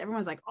a place,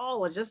 everyone's like, oh,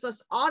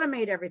 let's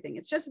automate everything.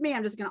 It's just me.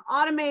 I'm just going to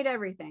automate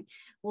everything.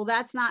 Well,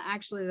 that's not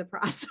actually the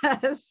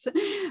process.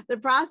 The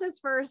process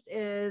first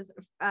is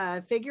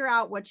figure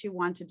out what you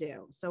want to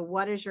do. So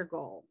what is your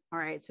goal? All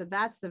right. So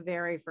that's the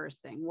very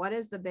first thing. What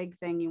is the big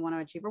thing you want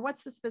to achieve, or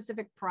what's the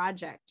specific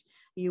project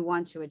you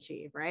want to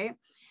achieve, right?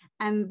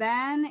 And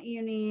then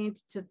you need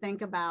to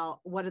think about,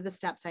 what are the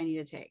steps I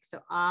need to take? So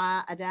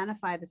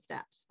identify the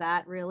steps.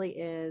 That really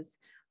is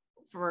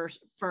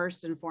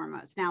first and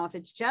foremost. Now, if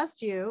it's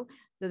just you,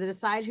 to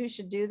decide who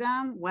should do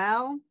them,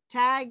 well,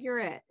 tag, you're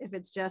it, if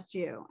it's just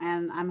you.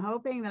 And I'm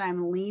hoping that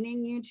I'm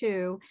leaning you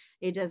to,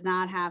 it does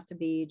not have to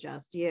be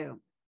just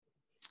you.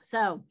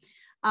 So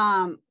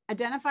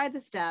identify the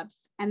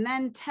steps, and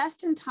then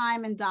test in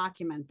time and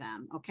document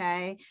them.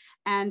 Okay.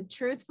 And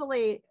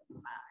truthfully,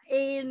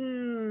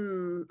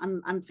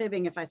 I'm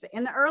fibbing if I say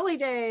in the early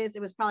days,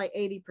 it was probably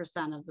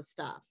 80% of the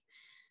stuff.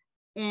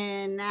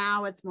 And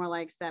now it's more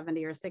like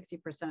 70 or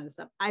 60% of the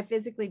stuff I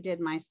physically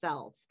did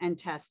myself and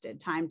tested,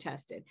 time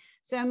tested.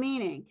 So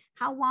meaning,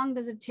 how long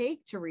does it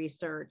take to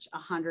research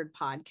 100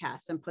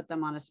 podcasts and put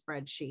them on a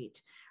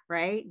spreadsheet,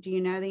 right? Do you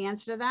know the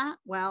answer to that?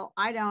 Well,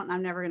 I don't.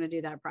 I'm never going to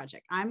do that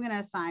project. I'm going to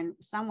assign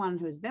someone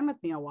who's been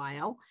with me a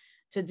while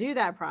to do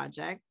that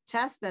project,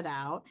 test it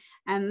out.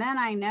 And then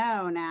I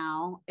know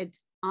now it's,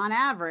 on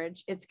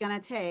average, it's going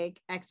to take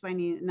X by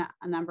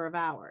a number of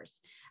hours.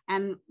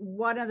 And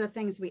one of the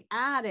things we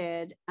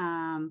added,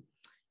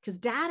 because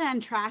data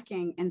and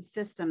tracking and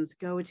systems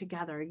go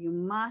together, you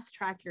must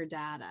track your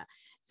data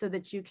so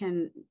that you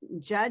can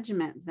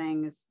judgment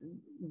things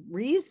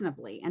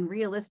reasonably and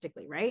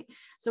realistically, right?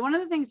 So one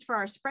of the things for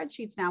our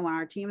spreadsheets now, when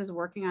our team is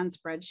working on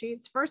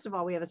spreadsheets, first of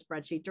all, we have a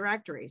spreadsheet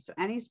directory. So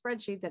any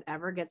spreadsheet that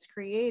ever gets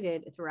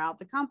created throughout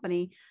the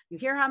company, you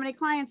hear how many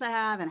clients I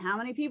have and how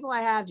many people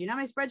I have. Do you know how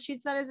many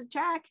spreadsheets that is to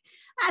track?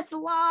 That's a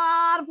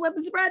lot of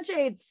flipping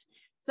spreadsheets.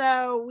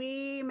 So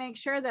we make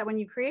sure that when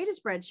you create a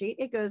spreadsheet,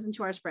 it goes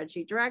into our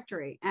spreadsheet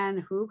directory, and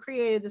who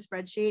created the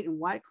spreadsheet and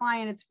what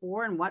client it's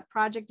for and what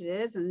project it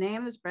is and the name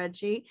of the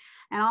spreadsheet,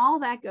 and all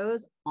that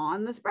goes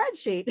on the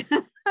spreadsheet.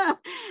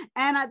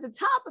 And at the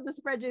top of the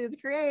spreadsheet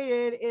that's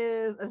created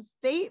is a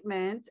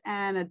statement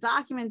and a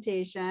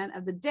documentation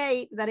of the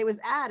date that it was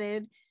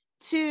added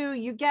to,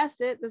 you guessed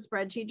it, the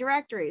spreadsheet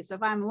directory. So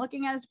if I'm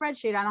looking at a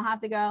spreadsheet, I don't have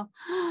to go,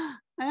 I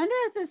wonder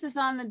if this is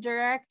on the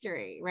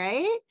directory,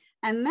 right?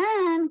 And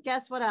then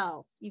guess what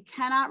else? You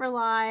cannot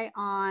rely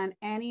on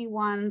any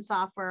one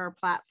software or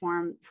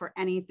platform for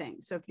anything.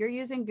 So if you're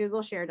using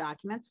Google Share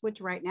Documents, which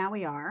right now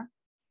we are,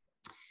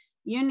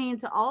 you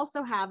need to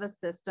also have a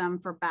system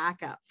for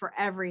backup for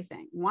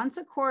everything. Once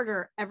a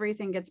quarter,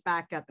 everything gets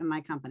backed up in my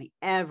company,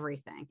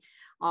 everything.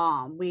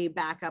 We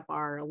back up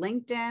our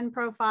LinkedIn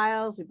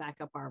profiles, we back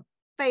up our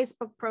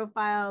Facebook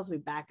profiles, we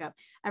back up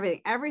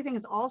everything. Everything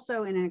is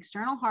also in an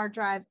external hard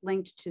drive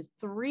linked to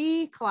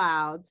 3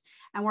 clouds,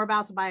 and we're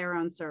about to buy our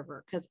own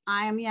server because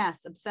I am,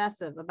 yes,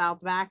 obsessive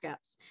about the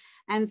backups.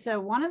 And so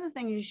one of the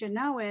things you should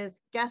know is,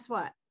 guess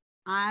what?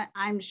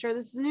 I'm sure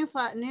this is a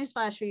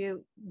newsflash for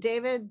you.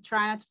 David,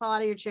 try not to fall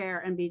out of your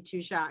chair and be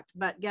too shocked,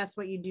 but guess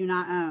what you do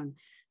not own?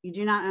 You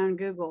do not own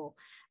Google.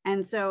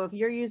 And so if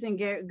you're using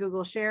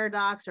Google Share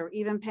Docs or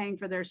even paying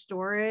for their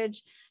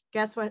storage,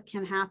 guess what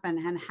can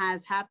happen and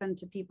has happened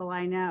to people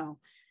I know?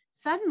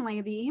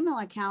 Suddenly the email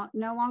account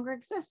no longer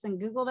exists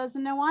and Google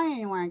doesn't know why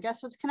anymore. And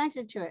guess what's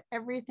connected to it?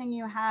 Everything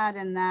you had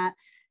in that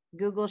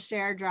Google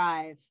Share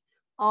Drive,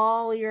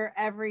 all your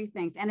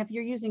everything. And if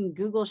you're using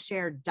Google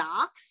Share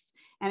Docs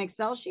and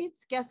Excel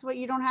sheets, guess what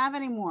you don't have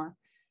anymore?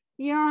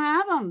 You don't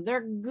have them.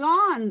 They're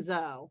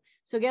gonzo.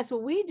 So guess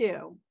what we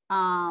do?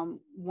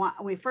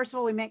 First of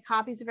all, we make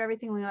copies of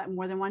everything we let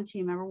more than one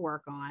team member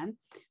work on.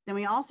 Then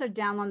we also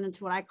download them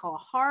to what I call a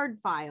hard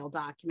file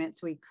document.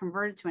 So we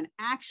convert it to an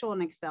actual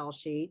Excel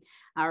sheet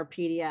or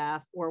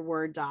PDF or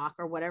Word doc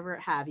or whatever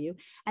have you.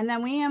 And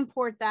then we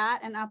import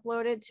that and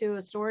upload it to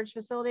a storage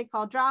facility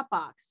called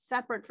Dropbox,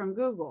 separate from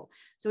Google.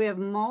 So we have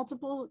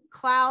multiple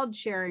cloud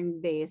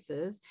sharing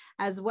bases,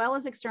 as well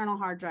as external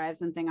hard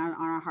drives and things on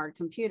our hard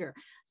computer.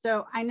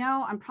 So I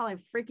know I'm probably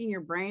freaking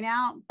your brain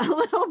out a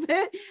little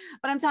bit,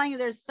 but I'm telling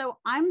you,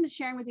 I'm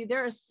sharing with you,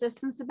 there are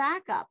systems to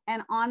back up.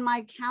 And on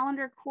my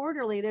calendar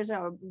quarterly, there's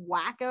a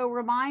wacko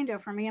reminder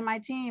for me and my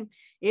team.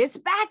 It's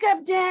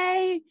backup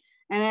day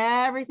and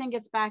everything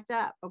gets backed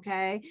up.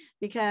 Okay.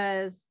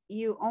 Because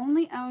you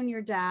only own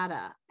your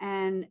data.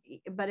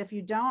 But if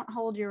you don't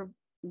hold your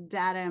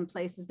data in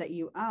places that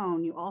you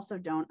own, you also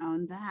don't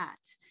own that.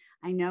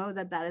 I know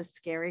that is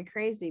scary,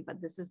 crazy,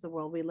 but this is the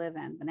world we live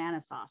in.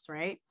 Banana sauce,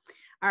 right?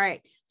 All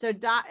right. So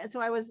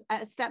I was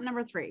at step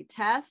number 3,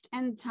 test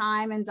and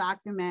time and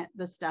document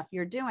the stuff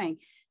you're doing.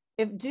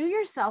 Do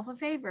yourself a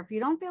favor. If you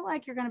don't feel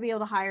like you're going to be able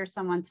to hire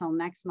someone till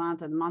next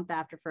month or the month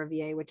after for a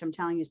VA, which I'm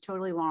telling you is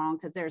totally wrong,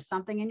 because there's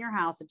something in your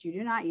house that you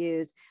do not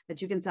use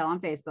that you can sell on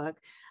Facebook.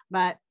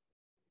 But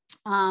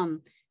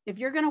if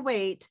you're going to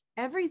wait,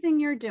 everything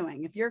you're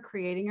doing, if you're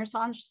creating your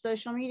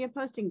social media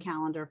posting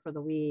calendar for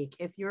the week,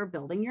 if you're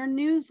building your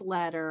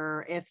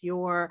newsletter, if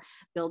you're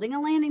building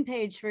a landing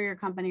page for your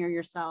company or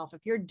yourself,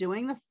 if you're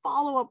doing the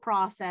follow-up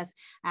process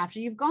after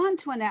you've gone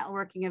to a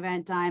networking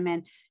event,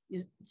 Diamond,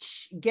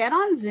 get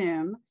on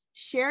Zoom,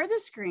 share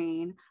the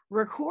screen,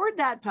 record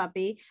that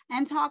puppy,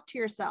 and talk to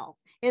yourself.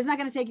 It's not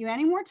going to take you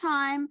any more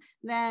time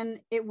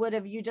than it would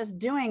have you just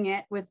doing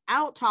it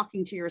without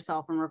talking to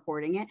yourself and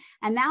recording it.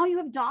 And now you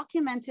have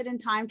documented and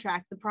time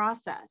tracked the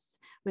process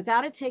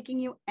without it taking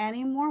you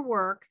any more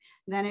work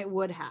than it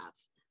would have.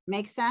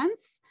 Make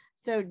sense?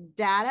 So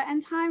data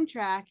and time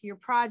track your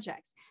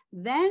projects.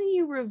 Then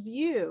you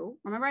review.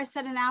 Remember I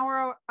said an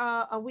hour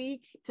a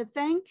week to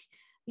think?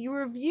 You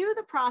review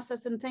the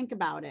process and think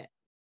about it.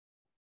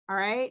 All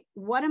right,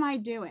 what am I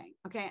doing?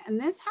 Okay, and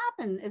this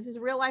happened, this is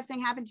a real life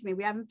thing happened to me.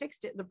 We haven't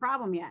fixed it, the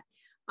problem yet.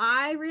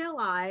 I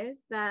realized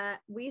that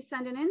we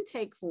send an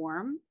intake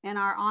form in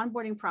our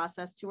onboarding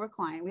process to a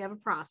client. We have a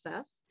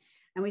process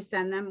and we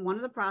send them, one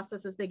of the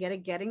processes, they get a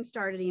getting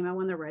started email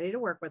when they're ready to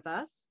work with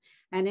us.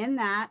 And in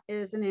that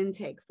is an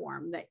intake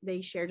form that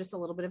they share just a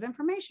little bit of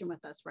information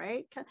with us,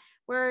 right?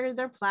 Where are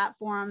their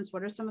platforms?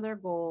 What are some of their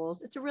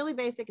goals? It's a really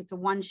basic, it's a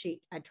one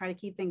sheet. I try to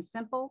keep things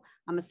simple.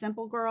 I'm a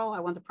simple girl. I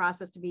want the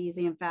process to be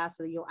easy and fast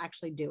so that you'll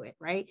actually do it,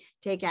 right?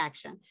 Take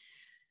action.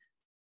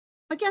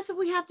 But guess what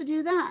we have to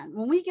do then?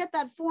 When we get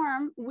that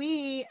form,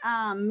 we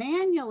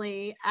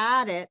manually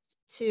add it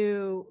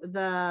to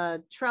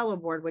the Trello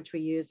board, which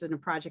we use in a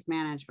project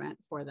management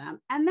for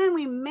them. And then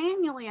we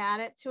manually add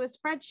it to a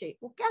spreadsheet.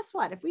 Well, guess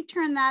what? If we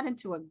turn that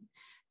into a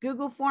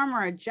Google form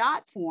or a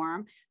Jot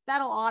form,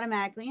 that'll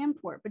automatically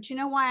import. But you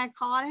know why I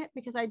caught it?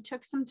 Because I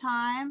took some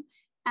time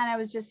and I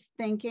was just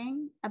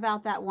thinking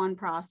about that one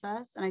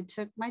process and I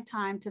took my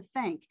time to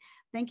think.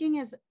 Thinking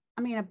is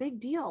a big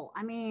deal.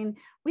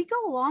 We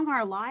go along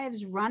our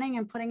lives running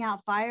and putting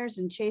out fires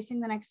and chasing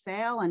the next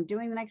sale and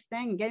doing the next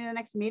thing and getting to the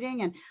next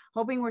meeting and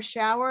hoping we're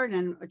showered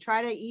and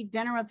try to eat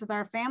dinner with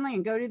our family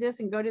and go do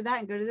this and go do that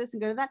and go do this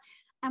and go to that.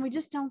 And we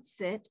just don't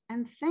sit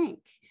and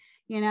think,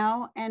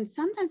 and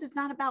sometimes it's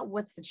not about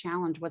what's the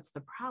challenge, what's the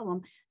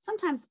problem.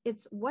 Sometimes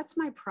it's what's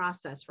my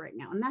process right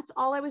now. And that's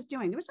all I was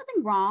doing. There was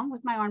nothing wrong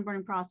with my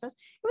onboarding process.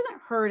 It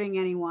wasn't hurting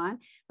anyone,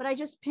 but I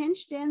just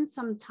pinched in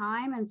some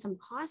time and some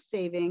cost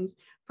savings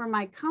for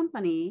my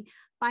company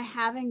by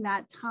having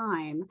that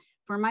time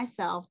for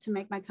myself to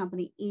make my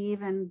company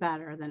even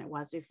better than it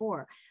was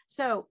before.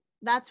 So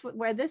that's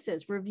where this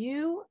is.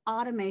 Review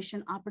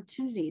automation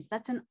opportunities.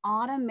 That's an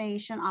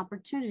automation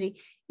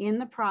opportunity in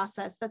the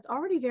process that's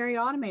already very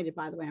automated,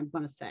 by the way, I'm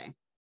going to say.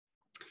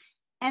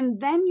 And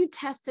then you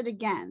test it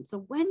again. So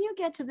when you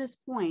get to this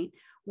point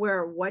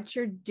where what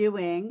you're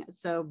doing,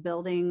 so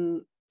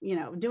building,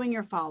 doing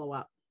your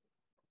follow-up,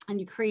 and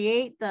you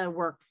create the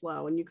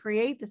workflow and you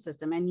create the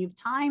system and you've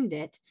timed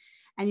it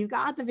and you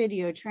got the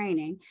video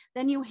training,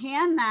 then you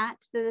hand that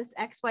to this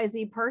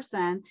XYZ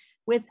person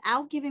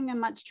without giving them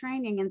much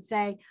training and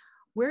say,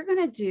 we're going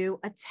to do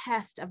a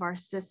test of our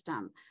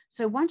system.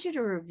 So I want you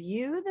to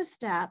review the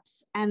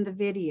steps and the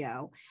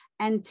video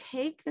and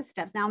take the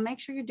steps. Now, make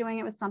sure you're doing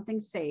it with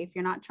something safe.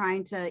 You're not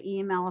trying to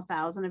email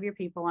 1,000 of your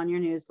people on your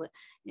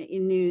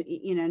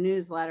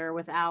newsletter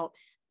without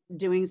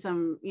doing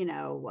some,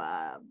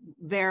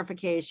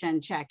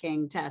 verification,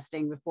 checking,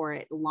 testing before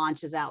it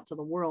launches out to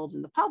the world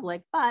and the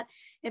public. But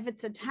if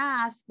it's a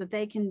task that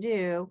they can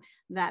do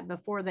that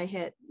before they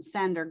hit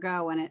send or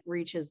go and it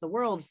reaches the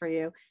world for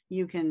you,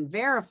 you can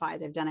verify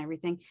they've done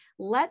everything.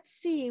 Let's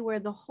see where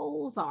the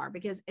holes are,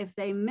 because if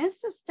they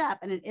miss a step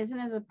and it isn't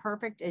as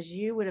perfect as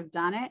you would have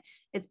done it,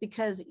 it's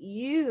because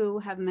you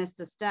have missed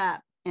a step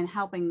in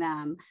helping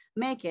them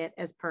make it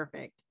as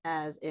perfect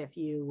as if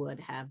you would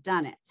have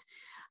done it.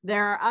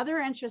 There are other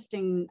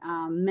interesting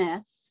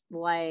myths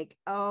like,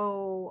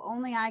 oh,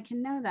 only I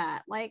can know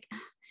that. Like,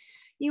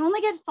 you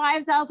only get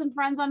 5,000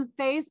 friends on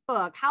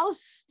Facebook. How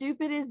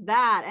stupid is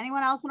that?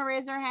 Anyone else want to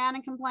raise their hand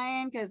and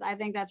complain? Because I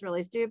think that's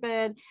really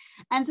stupid.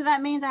 And so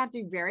that means I have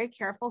to be very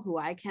careful who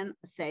I can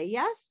say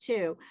yes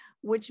to,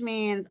 which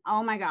means,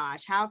 oh my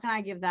gosh, how can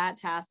I give that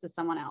task to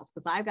someone else?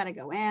 Because I've got to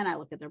go in, I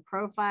look at their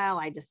profile,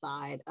 I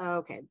decide,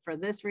 okay, for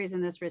this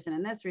reason,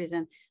 and this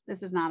reason,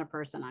 this is not a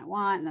person I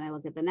want. And then I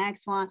look at the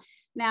next one.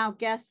 Now,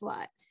 guess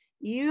what?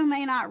 You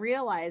may not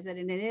realize it,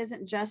 and it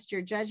isn't just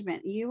your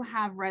judgment. You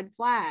have red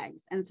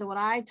flags. And so what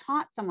I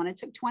taught someone, it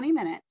took 20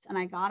 minutes, and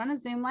I got on a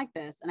Zoom like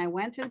this, and I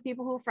went through the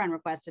people who friend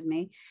requested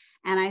me,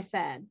 and I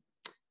said,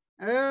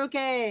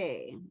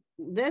 okay,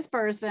 this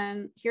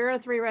person, here are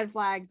 3 red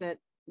flags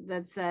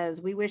that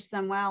says we wish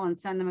them well and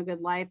send them a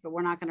good life, but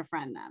we're not going to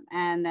friend them.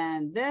 And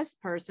then this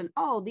person,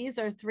 oh, these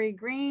are 3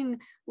 green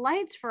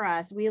lights for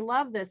us. We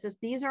love this.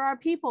 These are our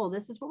people.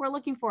 This is what we're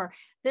looking for.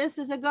 This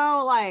is a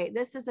go light.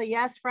 This is a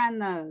yes,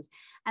 friend those.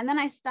 And then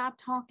I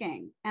stopped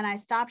talking and I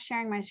stopped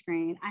sharing my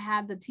screen. I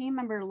had the team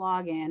member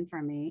log in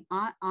for me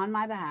on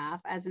my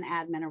behalf as an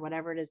admin or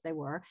whatever it is they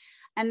were.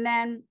 And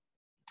then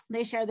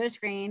they shared their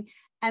screen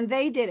and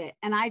they did it.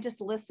 And I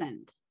just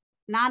listened.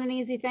 Not an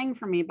easy thing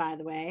for me, by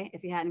the way,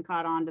 if you hadn't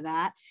caught on to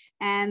that.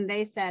 And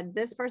they said,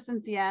 this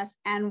person's yes,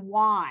 and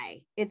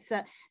why.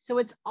 So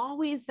it's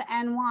always the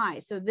and why.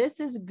 So this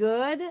is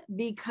good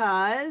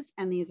because,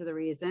 and these are the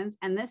reasons,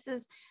 and this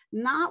is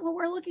not what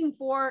we're looking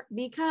for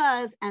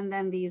because, and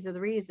then these are the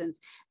reasons.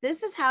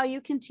 This is how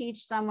you can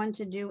teach someone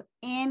to do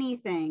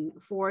anything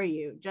for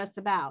you, just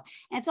about.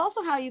 And it's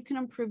also how you can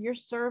improve your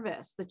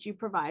service that you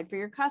provide for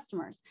your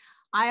customers.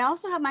 I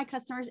also have my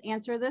customers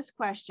answer this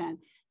question.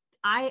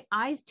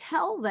 I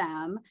tell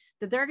them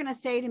that they're going to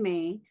say to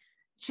me,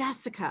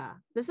 Jessica,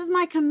 this is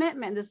my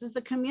commitment. This is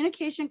the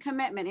communication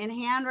commitment in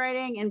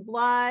handwriting, in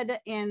blood,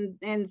 in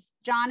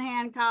John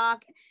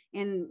Hancock,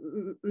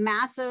 in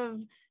massive,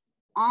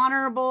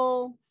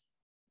 honorable,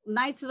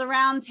 Knights of the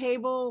Round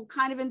Table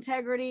kind of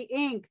integrity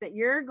ink, that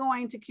you're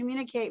going to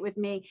communicate with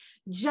me.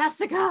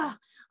 Jessica,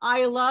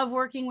 I love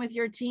working with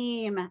your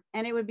team,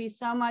 and it would be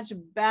so much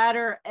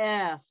better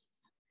if.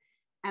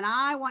 And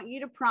I want you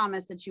to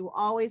promise that you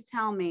always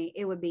tell me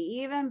it would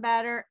be even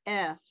better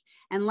if,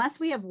 unless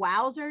we have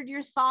wowzered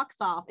your socks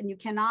off and you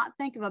cannot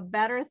think of a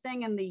better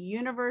thing in the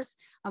universe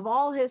of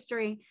all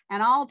history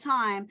and all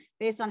time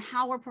based on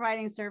how we're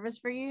providing service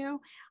for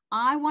you,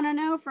 I want to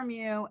know from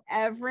you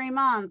every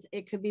month,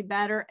 it could be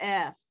better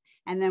if.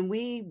 And then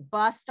we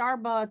bust our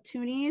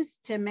toonies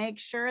to make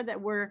sure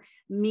that we're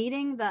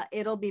meeting the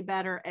it'll be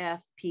better if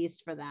piece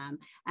for them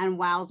and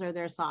wowzer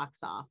their socks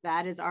off.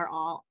 That is our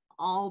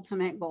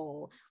ultimate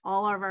goal.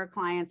 All of our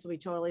clients will be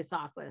totally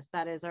sockless.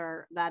 That is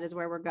where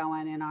we're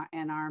going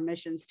in our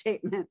mission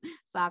statement,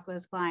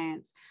 sockless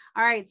clients.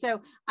 All right,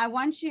 so I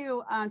want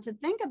you to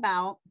think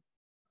about,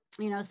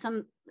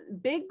 some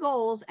big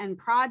goals and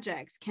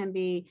projects can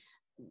be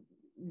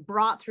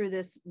brought through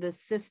this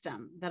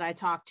system that I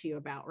talked to you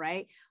about,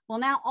 right? Well,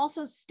 now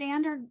also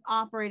standard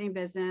operating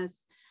business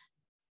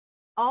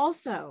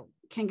also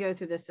can go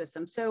through this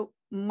system. So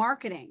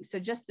marketing, so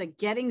just the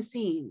getting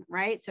seen,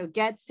 right? So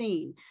get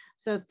seen.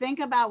 So think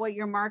about what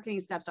your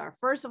marketing steps are.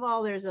 First of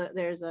all, there's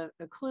a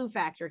clue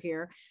factor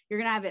here. You're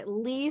going to have at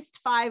least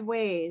 5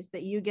 ways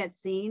that you get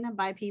seen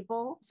by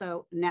people.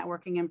 So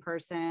networking in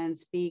person,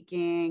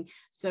 speaking,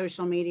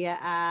 social media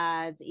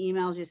ads,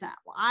 emails you send,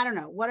 I don't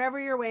know, whatever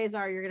your ways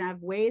are, you're going to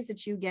have ways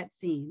that you get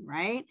seen,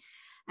 right?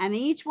 And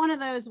each one of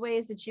those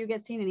ways that you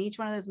get seen in each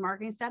one of those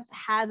marketing steps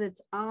has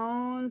its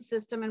own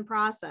system and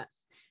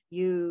process.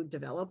 You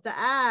develop the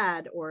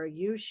ad, or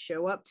you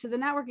show up to the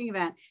networking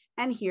event,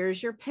 and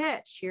here's your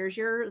pitch. Here's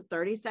your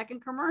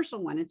 30-second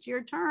commercial when it's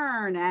your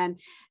turn. And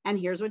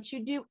here's what you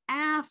do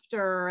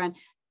after. And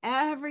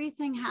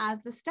everything has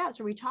the steps.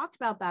 So we talked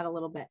about that a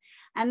little bit.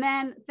 And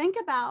then think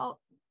about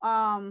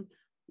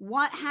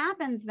what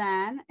happens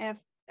then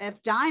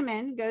if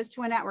Diamond goes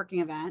to a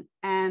networking event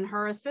and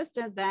her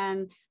assistant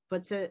then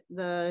puts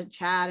the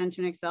chat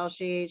into an Excel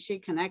sheet. She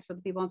connects with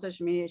the people on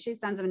social media. She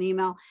sends them an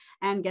email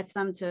and gets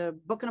them to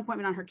book an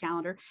appointment on her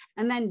calendar.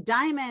 And then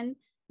Diamond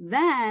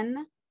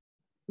then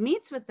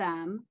meets with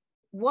them.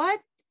 What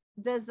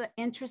does the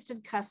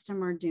interested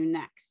customer do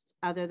next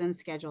other than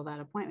schedule that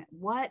appointment?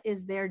 What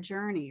is their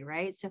journey,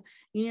 right? So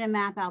you need to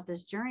map out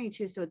this journey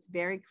too, so it's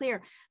very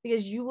clear,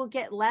 because you will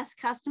get less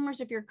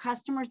customers if your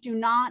customers do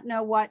not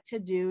know what to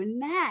do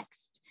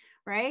next.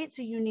 Right?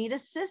 So you need a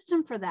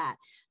system for that.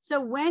 So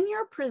when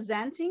you're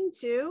presenting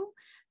too,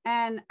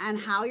 and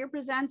how you're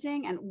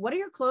presenting, and what are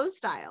your close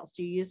styles?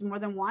 Do you use more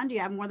than one? Do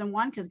you have more than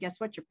one? Because guess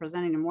what? You're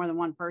presenting to more than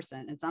one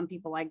person, and some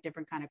people like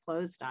different kind of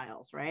close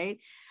styles, right?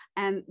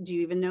 And do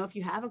you even know if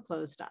you have a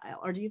close style,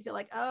 or do you feel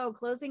like, oh,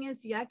 closing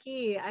is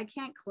yucky, I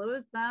can't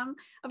close them?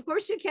 Of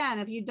course you can.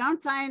 If you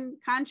don't sign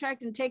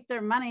contract and take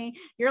their money,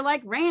 you're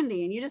like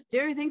Randy and you just do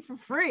everything for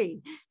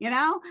free,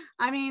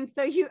 I mean,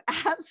 so you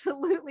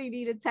absolutely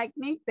need a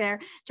technique there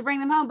to bring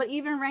them home. But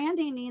even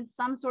Randy needs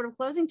some sort of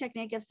closing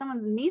technique. If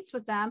someone meets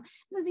with them,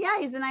 says, yeah,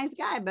 he's a nice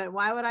guy, but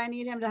why would I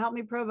need him to help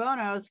me pro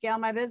bono scale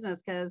my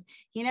business? Because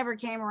he never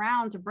came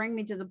around to bring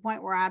me to the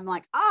point where I'm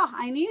like, oh,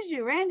 I need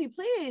you, Randy,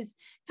 please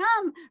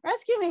come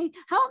rescue me,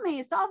 help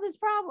me solve this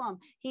problem.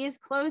 He is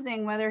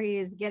closing whether he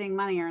is getting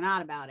money or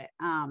not about it.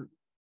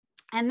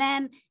 And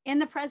then in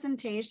the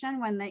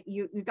presentation, when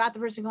you got the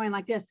person going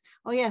like this,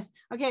 oh yes,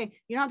 okay,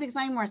 you don't have to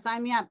explain anymore,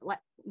 sign me up.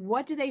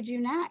 What do they do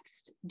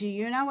next? Do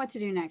you know what to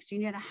do next? You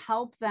need to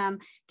help them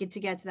get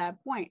to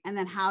that point. And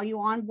then how you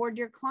onboard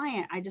your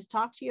client. I just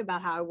talked to you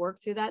about how I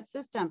work through that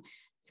system.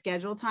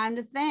 Schedule time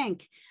to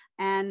think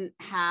and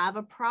have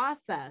a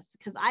process,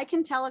 because I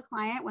can tell a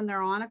client when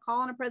they're on a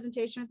call and a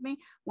presentation with me,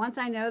 once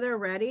I know they're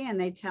ready and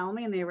they tell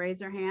me and they raise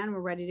their hand, we're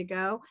ready to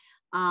go.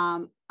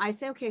 I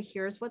say, okay,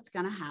 here's what's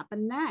going to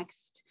happen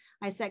next.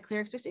 I set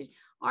clear expectations.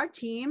 our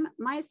team,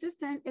 my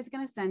assistant is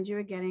going to send you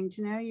a getting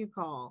to know you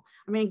call.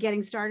 I mean,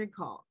 getting started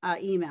call,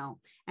 email.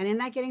 And in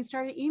that getting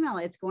started email,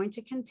 it's going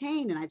to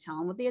contain, and I tell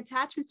them what the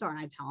attachments are, and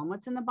I tell them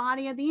what's in the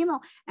body of the email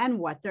and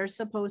what they're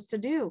supposed to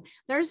do.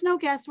 There's no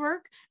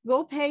guesswork.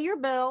 Go pay your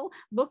bill,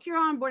 book your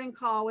onboarding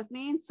call with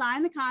me, and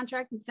sign the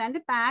contract and send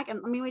it back.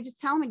 And I mean, we just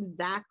tell them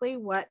exactly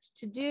what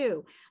to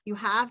do. You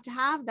have to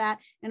have that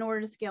in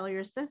order to scale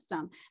your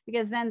system,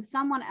 because then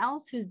someone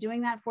else who's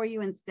doing that for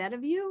you instead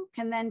of you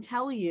can then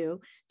tell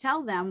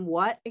them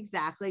what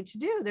exactly to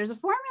do. There's a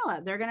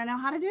formula. They're going to know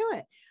how to do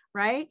it.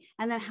 Right.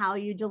 And then how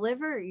you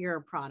deliver your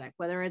product,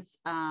 whether it's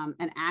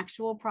an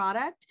actual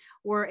product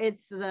or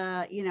it's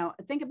the,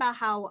 think about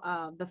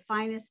how the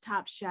finest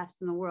top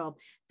chefs in the world,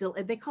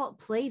 they call it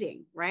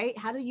plating, right?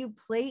 How do you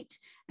plate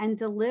and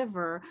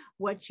deliver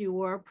what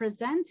you are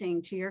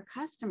presenting to your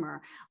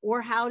customer?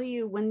 Or how do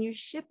you, when you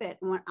ship it,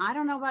 I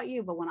don't know about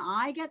you, but when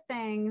I get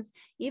things,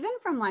 even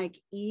from like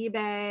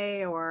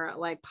eBay or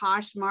like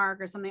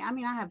Poshmark or something, I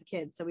mean, I have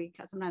kids, so we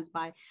sometimes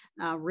buy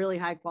really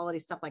high quality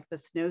stuff, like the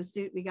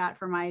snowsuit we got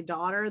for my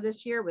daughter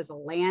this year. It was a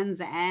Land's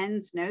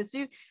End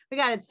snowsuit. We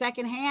got it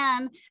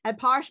secondhand at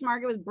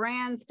Poshmark. It was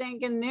brand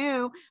stinking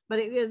new, but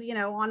it was,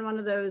 on one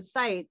of those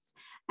sites.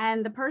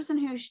 And the person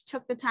who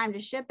took the time to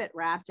ship it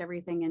wrapped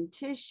everything in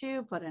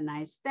tissue, put a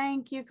nice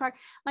thank you card.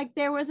 Like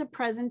there was a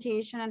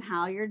presentation on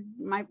how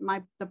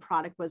the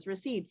product was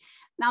received.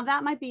 Now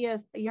that might be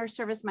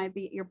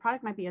your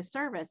product might be a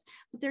service,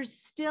 but there's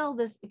still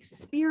this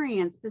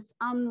experience, this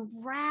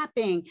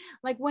unwrapping.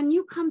 Like when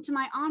you come to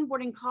my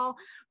onboarding call,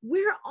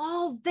 we're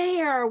all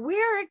there.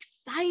 We're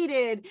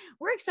excited.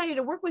 We're excited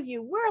to work with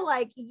you. We're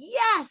like,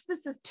 yes,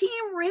 this is Team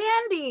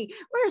Randy.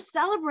 We're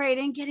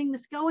celebrating getting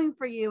this going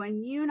for you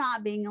and you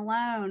not being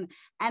alone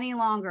any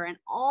longer. And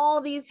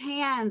all these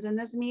hands in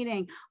this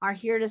meeting are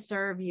here to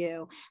serve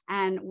you.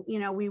 And,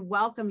 we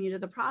welcome you to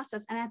the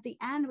process. And at the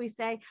end, we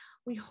say,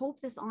 we hope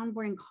this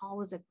onboarding call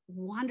was a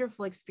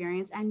wonderful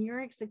experience and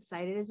you're as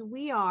excited as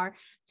we are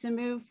to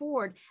move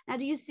forward. Now,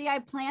 do you see I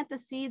plant the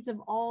seeds of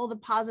all the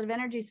positive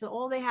energy? So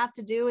all they have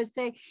to do is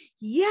say,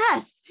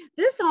 yes,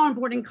 this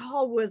onboarding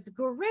call was a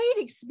great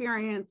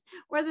experience.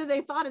 Whether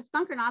they thought it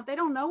stunk or not, they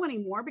don't know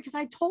anymore because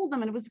I told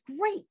them and it was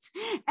great.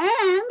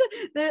 And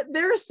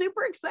they're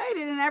super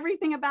excited and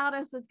everything about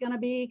us is going to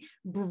be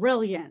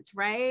brilliant,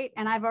 right?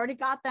 And I've already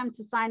got them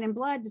to sign in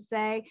blood to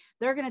say,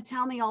 they're going to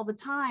tell me all the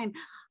time,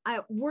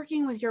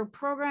 working with your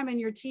program and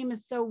your team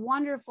is so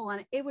wonderful.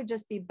 And it would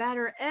just be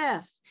better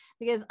if,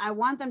 because I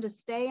want them to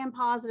stay in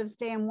positive,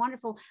 stay in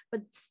wonderful,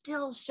 but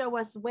still show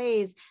us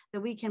ways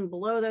that we can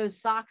blow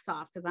those socks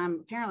off, because I'm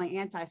apparently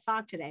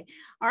anti-sock today.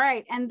 All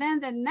right. And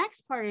then the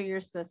next part of your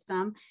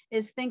system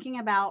is thinking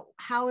about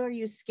how are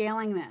you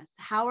scaling this?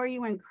 How are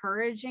you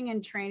encouraging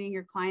and training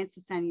your clients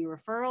to send you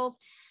referrals?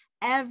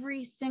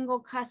 Every single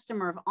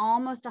customer of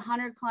almost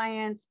 100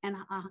 clients in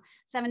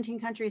 17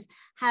 countries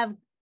have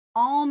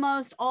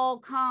almost all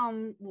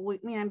come,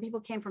 people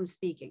came from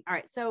speaking. All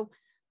right, so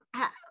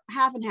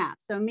half and half.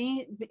 So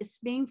me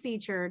being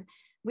featured,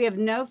 we have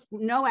no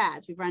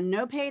ads. We've run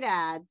no paid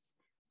ads.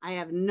 I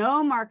have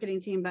no marketing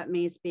team but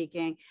me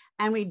speaking,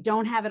 and we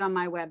don't have it on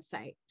my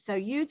website. So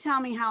you tell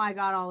me how I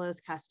got all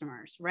those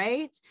customers,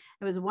 right?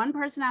 It was one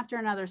person after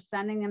another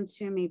sending them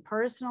to me,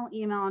 personal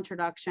email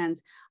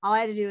introductions. All I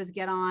had to do was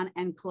get on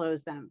and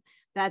close them.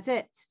 That's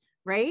it.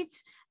 Right?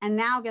 And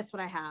now guess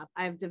what I have?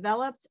 I've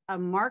developed a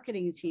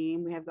marketing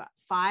team. We have got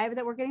 5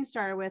 that we're getting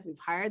started with. We've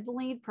hired the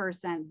lead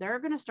person. They're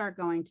going to start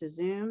going to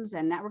Zooms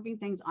and networking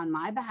things on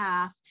my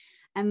behalf.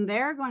 And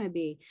they're going to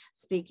be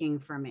speaking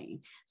for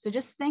me. So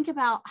just think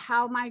about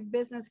how my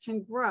business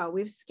can grow.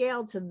 We've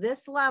scaled to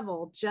this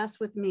level just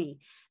with me.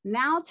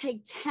 Now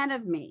take 10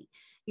 of me,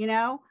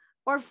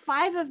 or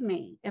 5 of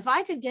me. If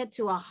I could get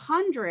to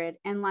 100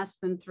 in less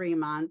than 3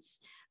 months,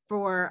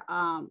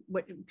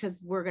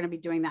 because we're going to be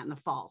doing that in the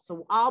fall.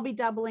 So I'll be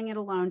doubling it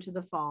alone to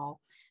the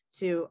fall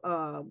to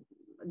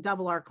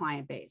double our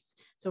client base.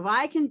 So if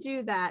I can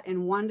do that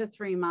in 1 to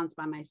 3 months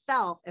by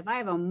myself, if I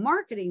have a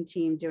marketing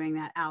team doing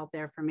that out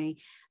there for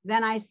me,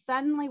 then I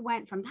suddenly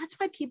went from, that's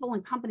why people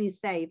in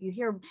companies say, if you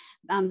hear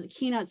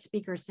keynote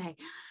speakers say,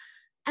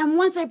 and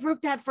once I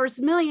broke that first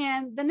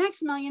million, the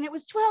next million, it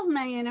was 12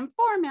 million and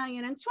 4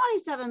 million and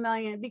 27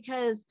 million,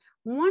 because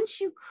once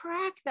you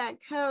crack that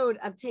code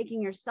of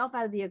taking yourself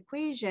out of the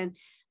equation,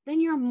 then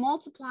you're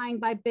multiplying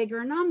by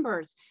bigger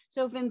numbers.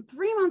 So if in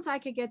 3 months I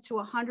could get to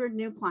 100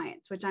 new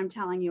clients, which I'm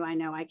telling you, I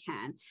know I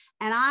can,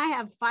 and I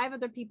have 5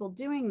 other people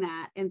doing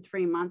that in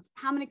 3 months,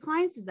 how many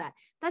clients is that?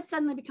 That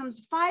suddenly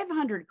becomes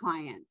 500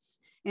 clients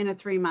in a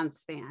 3-month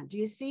span. Do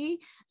you see?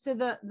 So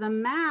the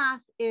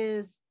math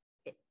is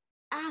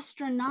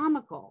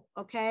astronomical,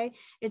 okay?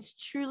 It's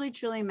truly,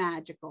 truly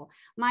magical.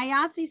 My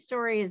Yahtzee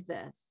story is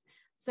this.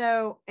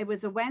 So it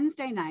was a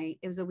Wednesday night,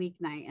 it was a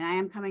weeknight, and I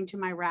am coming to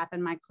my wrap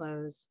and my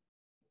close.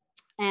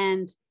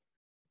 And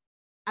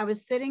I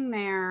was sitting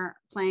there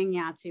playing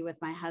Yahtzee with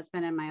my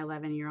husband and my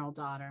 11-year-old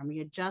daughter. And we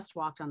had just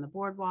walked on the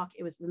boardwalk.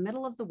 It was the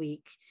middle of the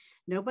week.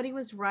 Nobody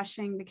was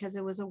rushing because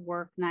it was a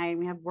work night.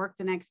 We have work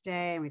the next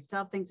day and we still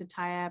have things to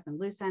tie up and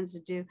loose ends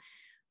to do.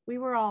 we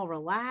were all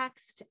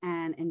relaxed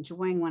and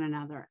enjoying one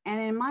another. And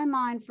in my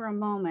mind, for a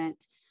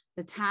moment,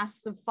 the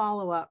tasks of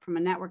follow-up from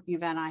a networking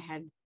event I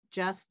had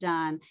just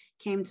done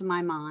came to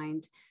my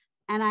mind.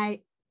 And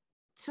I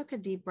took a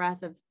deep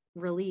breath of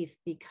relief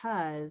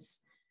because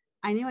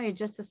I knew I had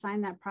just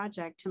assigned that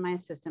project to my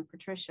assistant,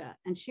 Patricia,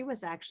 and she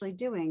was actually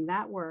doing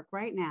that work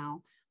right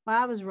now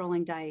while I was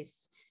rolling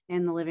dice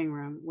in the living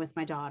room with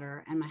my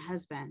daughter and my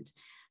husband.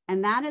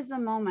 And that is the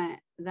moment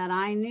that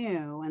I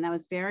knew, and that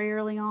was very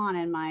early on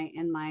in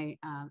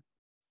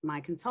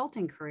my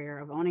consulting career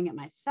of owning it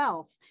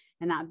myself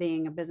and not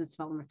being a business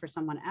development for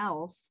someone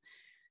else,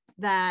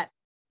 that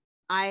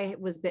I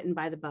was bitten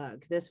by the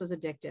bug. This was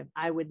addictive.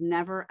 I would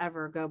never,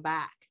 ever go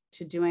back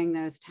to doing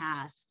those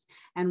tasks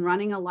and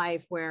running a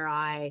life where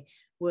I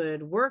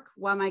would work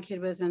while my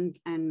kid was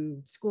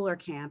in school or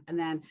camp, and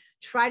then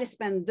try to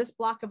spend this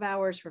block of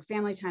hours for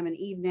family time and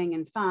evening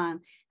and fun,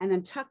 and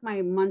then tuck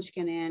my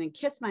munchkin in and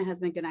kiss my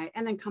husband goodnight,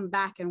 and then come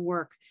back and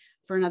work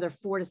for another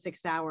 4 to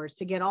 6 hours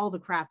to get all the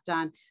crap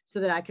done so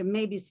that I can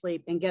maybe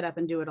sleep and get up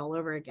and do it all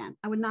over again.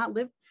 I would not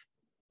live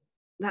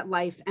that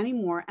life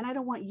anymore. And I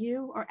don't want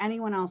you or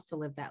anyone else to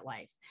live that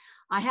life.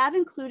 I have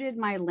included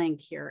my link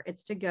here.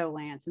 It's to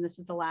GoLance. And this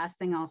is the last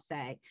thing I'll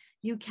say.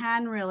 You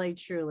can really,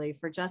 truly,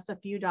 for just a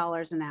few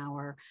dollars an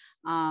hour,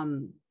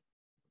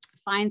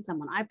 find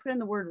someone. I put in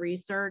the word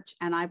research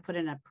and I put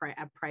in a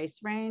price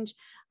range.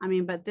 I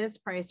mean, but this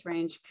price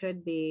range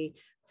could be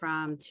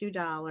from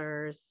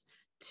 $2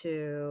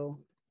 to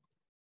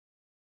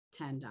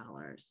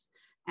 $10.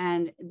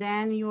 And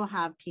then you will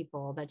have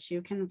people that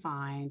you can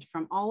find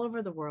from all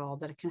over the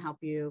world that can help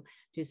you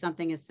do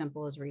something as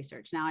simple as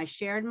research. Now, I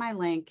shared my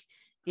link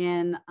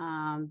in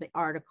the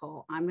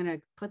article. I'm going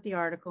to put the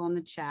article in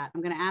the chat.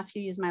 I'm going to ask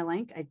you to use my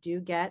link. I do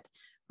get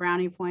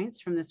brownie points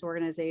from this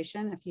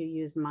organization if you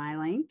use my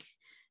link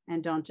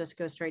and don't just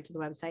go straight to the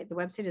website. The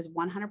website is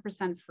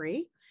 100%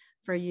 free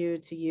for you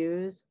to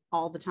use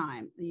all the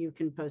time. You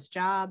can post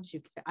jobs.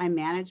 I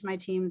manage my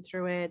team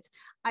through it.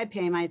 I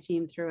pay my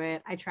team through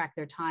it. I track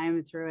their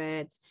time through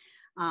it.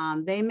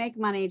 They make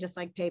money just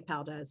like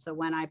PayPal does. So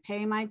when I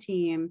pay my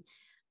team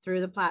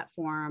through the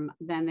platform,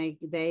 then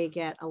they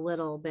get a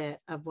little bit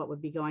of what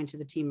would be going to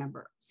the team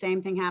member.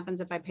 Same thing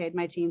happens if I paid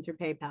my team through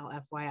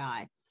PayPal,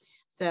 FYI.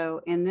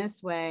 So in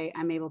this way,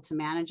 I'm able to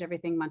manage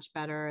everything much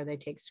better. They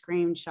take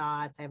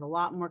screenshots. I have a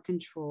lot more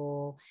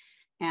control.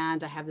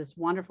 And I have this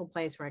wonderful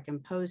place where I can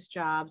post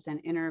jobs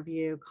and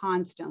interview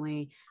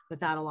constantly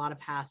without a lot of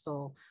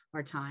hassle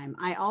or time.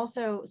 I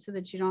also, so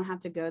that you don't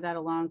have to go that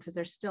alone, because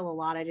there's still a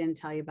lot I didn't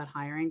tell you about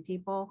hiring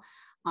people.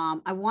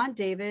 I want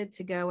David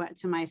to go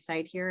to my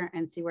site here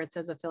and see where it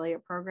says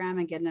affiliate program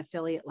and get an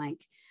affiliate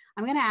link.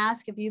 I'm going to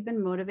ask if you've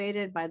been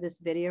motivated by this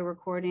video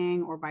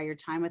recording or by your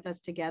time with us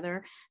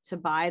together to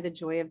buy The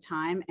Joy of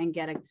Time and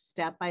get a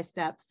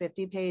step-by-step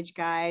 50-page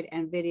guide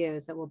and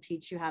videos that will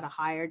teach you how to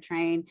hire,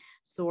 train,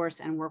 source,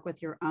 and work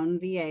with your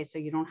own VA so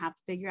you don't have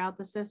to figure out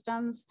the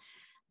systems.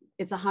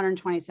 It's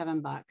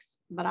 $127,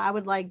 but I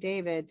would like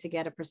David to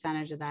get a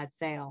percentage of that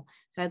sale.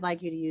 So I'd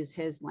like you to use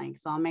his link.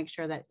 So I'll make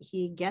sure that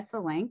he gets a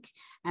link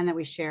and that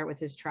we share it with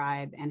his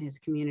tribe and his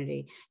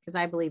community, because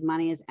I believe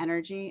money is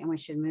energy and we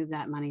should move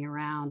that money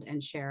around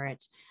and share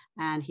it.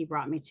 And he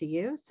brought me to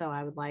you. So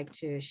I would like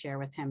to share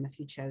with him if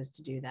he chose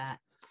to do that.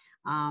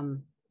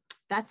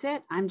 That's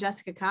it. I'm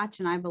Jessica Koch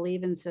and I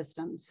believe in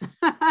systems.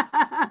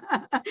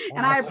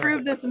 And I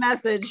approve this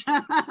message.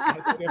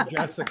 Let's give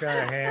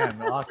Jessica a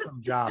hand.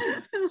 Awesome job.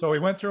 So we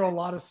went through a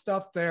lot of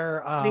stuff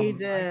there. We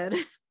did.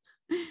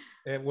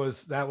 That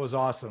was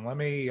awesome. Let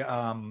me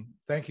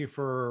thank you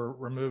for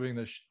removing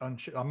the I'm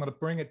going to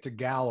bring it to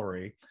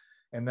gallery,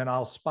 and then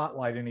I'll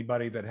spotlight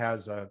anybody that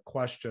has a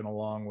question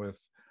along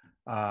with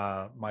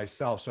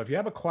myself. So if you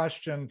have a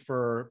question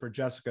for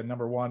Jessica,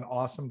 number one,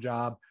 awesome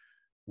job.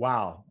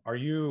 Wow, are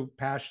you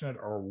passionate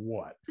or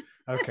what?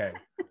 Okay.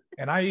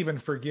 And I even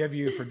forgive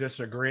you for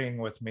disagreeing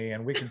with me,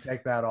 and we can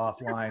take that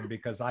offline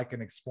because I can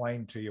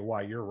explain to you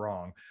why you're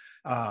wrong.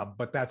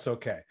 But that's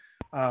okay.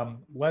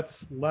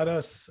 Let's go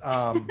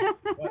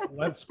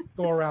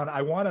around.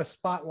 I want to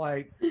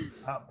spotlight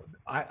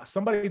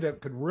somebody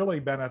that could really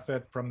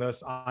benefit from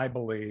this, I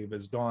believe,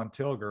 is Dawn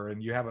Tilger,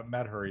 and you haven't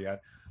met her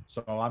yet.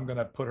 So I'm going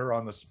to put her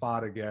on the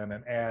spot again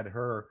and add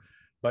her.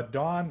 But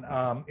Dawn,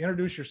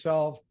 introduce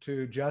yourself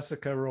to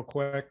Jessica real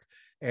quick,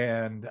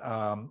 and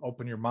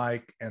open your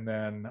mic, and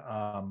then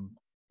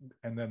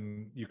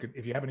you can,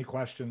 if you have any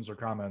questions or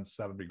comments,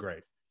 that would be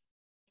great.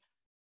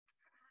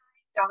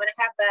 So I'm going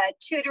to have a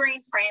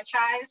tutoring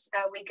franchise.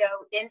 We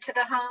go into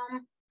the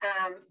home.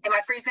 Am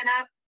I freezing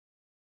up?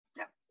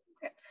 No.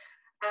 Good.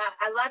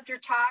 I loved your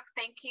talk.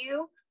 Thank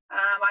you.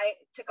 I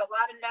took a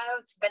lot of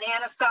notes.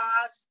 Banana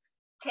sauce.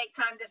 Take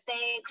time to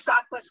think.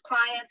 Sockless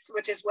clients,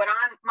 which is what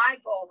my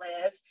goal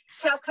is.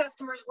 Tell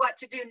customers what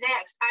to do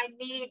next. I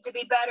need to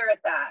be better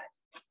at that.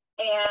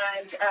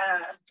 And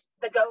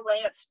the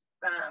GoLance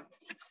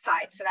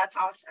site. So that's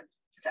awesome.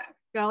 So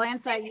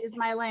GoLance site, use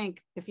my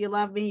link. If you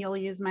love me, you'll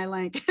use my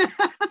link.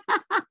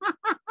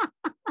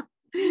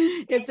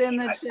 It's in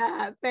the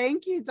chat.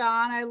 Thank you,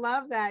 Don. I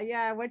love that.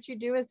 Yeah, what you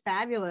do is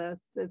fabulous.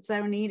 It's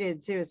so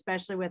needed too,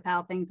 especially with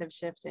how things have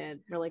shifted.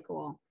 Really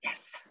cool.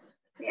 Yes.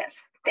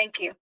 Yes. Thank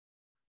you.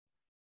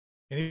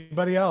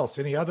 Anybody else?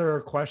 Any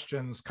other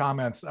questions,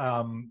 comments?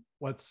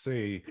 Let's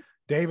see.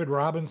 David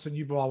Robinson,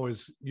 you've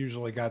always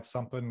usually got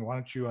something. Why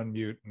don't you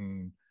unmute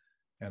and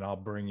I'll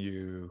bring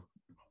you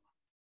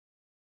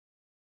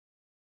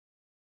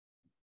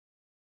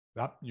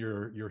up.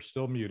 You're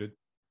still muted.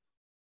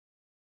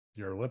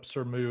 Your lips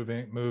are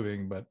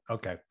moving, but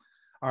okay.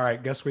 All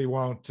right. Guess we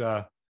won't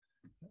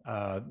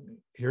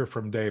hear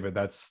from David.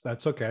 That's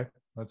okay.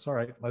 That's all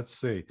right. Let's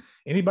see.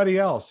 Anybody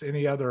else?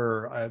 Any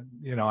other?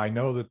 I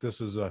know that this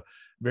is a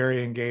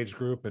very engaged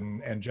group,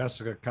 and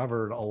Jessica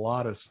covered a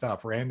lot of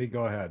stuff. Randy,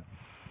 go ahead.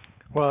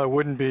 Well, it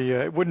wouldn't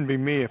be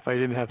me if I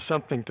didn't have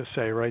something to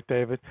say, right,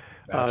 David?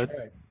 That's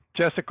right.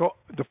 Jessica,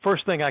 the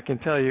first thing I can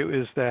tell you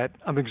is that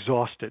I'm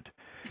exhausted.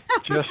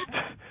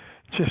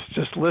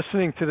 just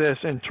listening to this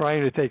and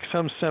trying to take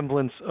some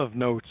semblance of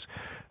notes.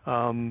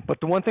 But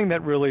the one thing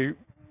that really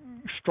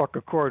struck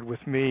a chord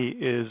with me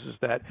is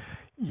that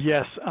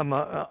yes,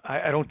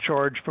 I don't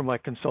charge for my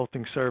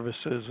consulting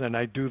services, and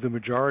I do the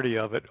majority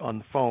of it on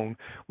the phone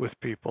with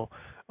people.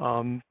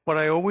 But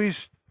I always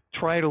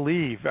try to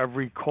leave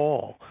every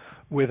call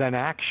with an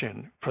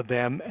action for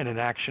them and an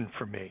action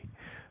for me.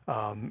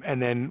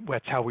 And then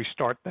that's how we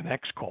start the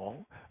next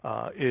call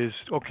is,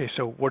 okay,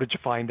 so what did you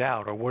find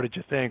out? Or what did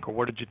you think? Or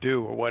what did you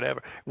do? Or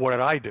whatever. What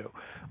did I do?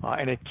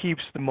 And it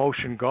keeps the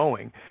motion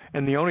going.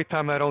 And the only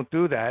time I don't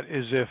do that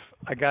is if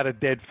I got a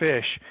dead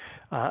fish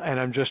and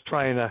I'm just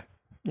trying to,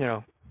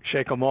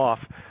 shake them off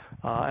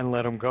and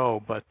let them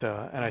go. But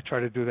and I try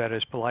to do that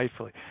as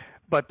politely.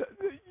 But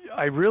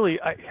I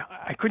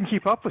couldn't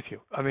keep up with you.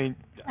 I mean,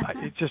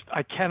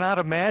 I cannot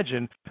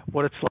imagine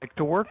what it's like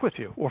to work with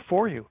you or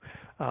for you.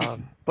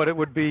 But it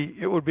would be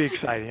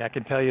exciting. I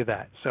can tell you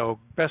that. So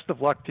best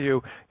of luck to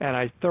you. And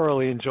I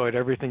thoroughly enjoyed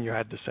everything you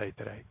had to say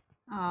today.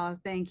 Oh,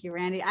 thank you,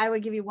 Randy. I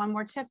would give you one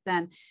more tip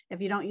then.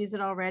 If you don't use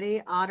it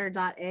already,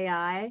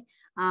 otter.ai.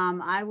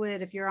 I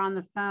would, if you're on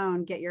the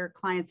phone, get your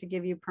client to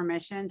give you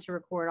permission to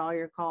record all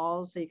your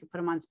calls so you can put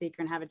them on speaker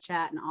and have a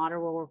chat, and Otter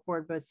will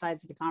record both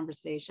sides of the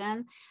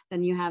conversation.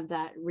 Then you have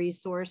that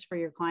resource for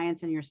your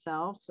clients and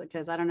yourself,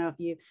 because I don't know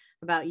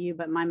about you,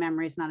 but my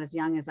memory is not as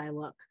young as I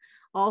look.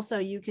 Also,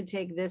 you could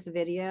take this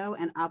video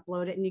and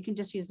upload it, and you can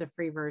just use the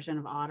free version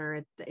of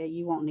Otter.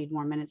 You won't need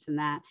more minutes than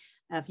that.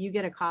 If you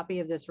get a copy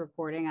of this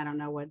recording, I don't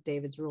know what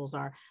David's rules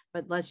are,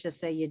 but let's just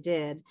say you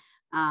did.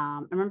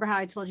 Remember how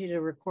I told you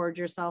to record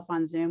yourself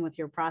on Zoom with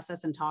your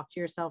process and talk to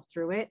yourself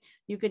through it?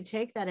 You could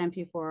take that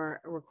MP4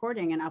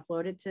 recording and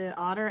upload it to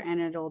Otter,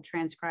 and it'll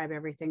transcribe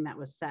everything that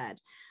was said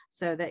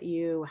so that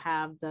you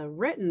have the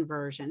written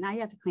version. Now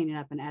you have to clean it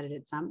up and edit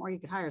it some, or you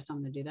could hire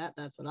someone to do that.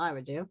 That's what I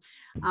would do.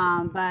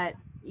 But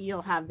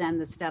you'll have then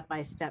the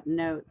step-by-step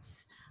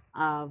notes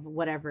of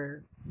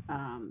whatever.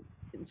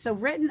 So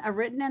a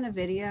written and a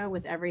video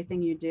with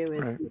everything you do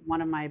is one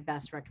of my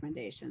best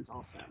recommendations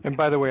also. And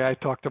by the way, I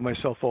talk to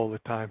myself all the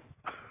time.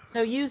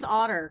 So use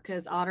Otter,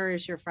 because Otter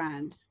is your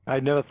friend. I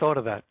never thought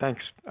of that.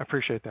 Thanks. I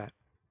appreciate that.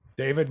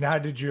 David, now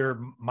did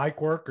your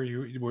mic work, or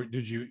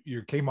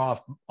you came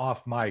off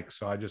mic?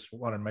 So I just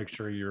want to make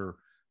sure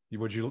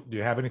do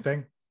you have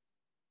anything?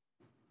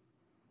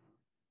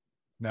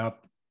 Nope.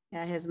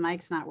 Yeah, his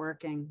mic's not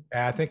working.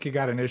 I think you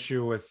got an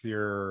issue with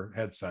your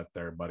headset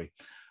there, buddy.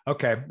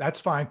 Okay,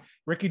 that's fine.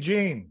 Ricky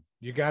Jean,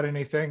 you got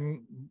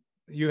anything?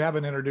 You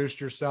haven't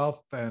introduced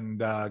yourself, and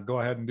go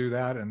ahead and do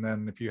that. And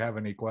then if you have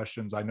any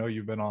questions, I know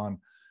you've been on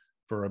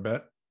for a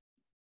bit.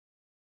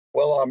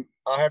 Well,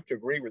 I have to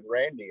agree with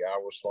Randy. I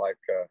was like,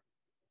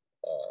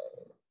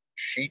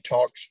 she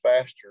talks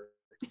faster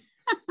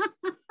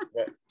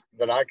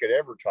than I could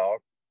ever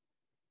talk.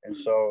 And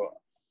so,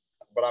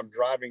 but I'm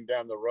driving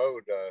down the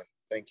road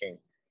thinking,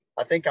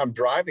 I think I'm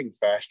driving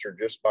faster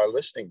just by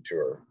listening to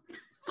her.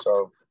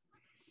 So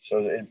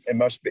it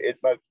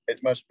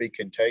must be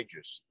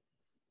contagious.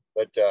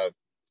 But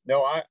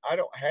no, I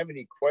don't have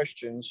any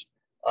questions.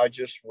 I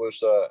just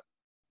was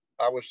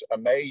I was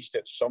amazed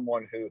at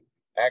someone who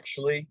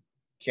actually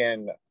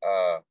can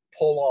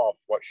pull off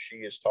what she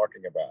is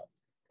talking about,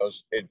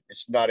 because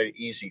it's not an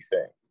easy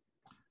thing.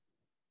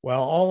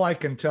 Well, all I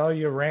can tell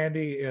you,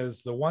 Randy,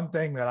 is the one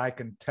thing that I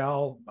can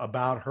tell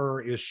about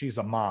her is she's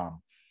a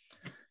mom.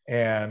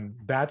 And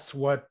that's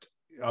what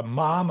a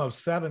mom of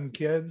 7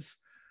 kids,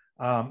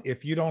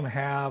 if you don't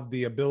have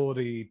the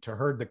ability to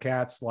herd the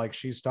cats like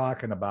she's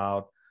talking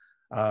about,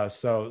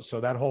 so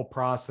that whole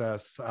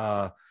process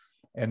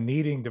and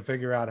needing to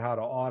figure out how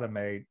to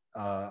automate,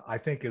 I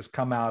think has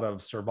come out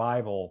of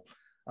survival,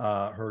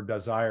 her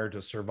desire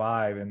to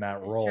survive in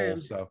that role.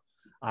 So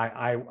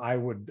I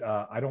would,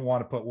 I don't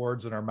want to put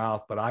words in her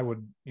mouth, but I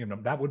would,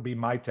 that would be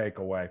my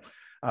takeaway.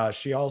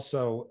 She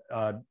also,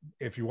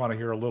 if you want to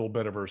hear a little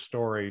bit of her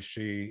story,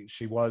 she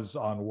was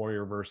on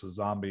Warrior versus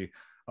Zombie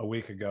a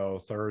week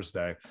ago,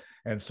 Thursday.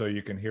 And so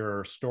you can hear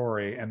her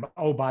story. And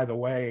oh, by the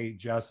way,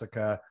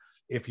 Jessica,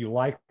 if you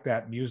like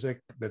that music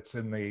that's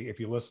if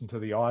you listen to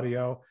the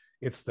audio,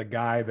 It's the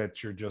guy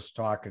that you're just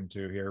talking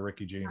to here,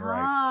 Ricky Jean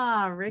Wright.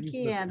 Ah,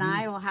 Ricky and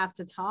I will have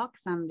to talk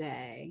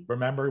someday.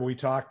 Remember, we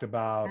talked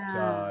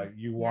about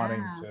you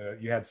wanting Yeah.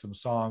 you had some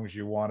songs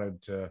you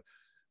wanted to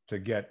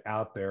get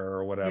out there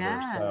or whatever.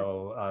 Yeah.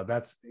 So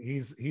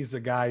he's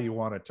the guy you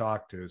want to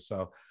talk to.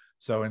 So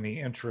in the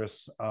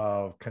interest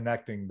of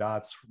connecting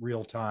dots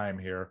real time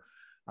here,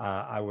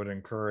 I would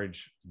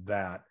encourage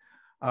that.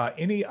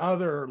 Any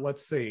other,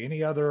 let's see,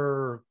 any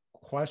other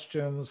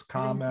questions,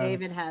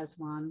 comments? David has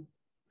one.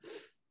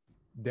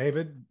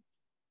 David?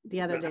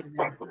 The other David.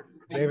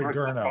 David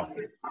Gurno.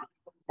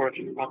 First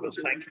and foremost,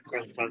 thank you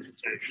for the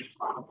presentation.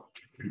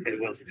 It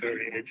was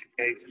very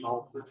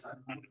educational.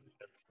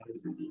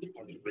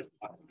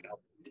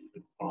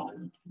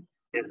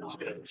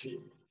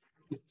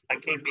 I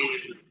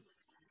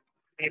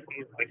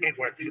can't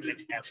work too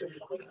many answers.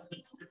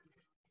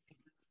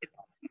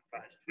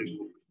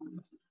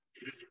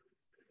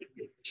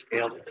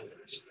 Scale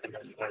this, and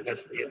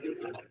that's the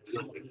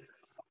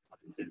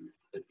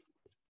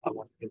I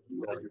want to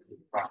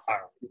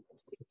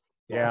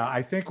Yeah,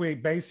 I think we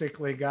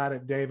basically got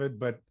it, David,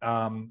 but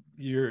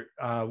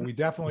we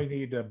definitely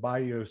need to buy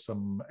you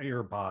some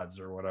earpods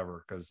or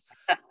whatever, because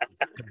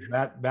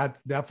that's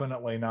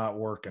definitely not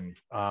working.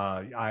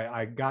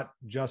 I got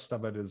gist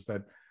of it is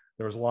that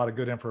there was a lot of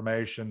good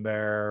information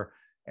there,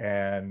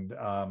 and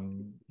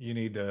you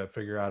need to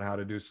figure out how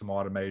to do some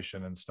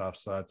automation and stuff.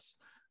 So that's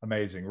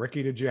amazing.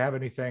 Ricky, did you have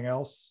anything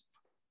else?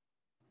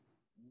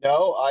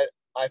 No,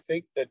 I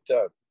think that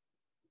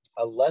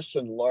a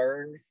lesson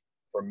learned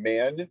for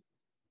men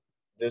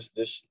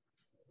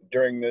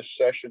during this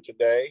session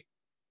today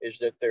is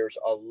that there's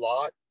a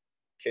lot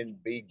can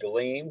be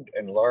gleaned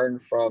and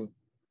learned from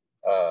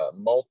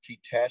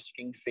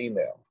multitasking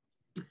female.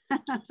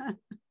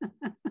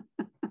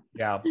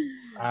 Yeah,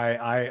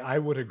 I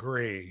would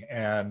agree.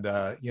 And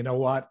you know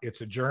what?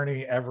 It's a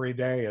journey every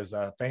day, as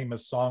a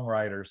famous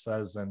songwriter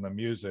says in the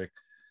music.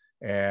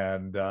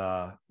 And,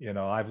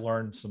 I've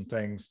learned some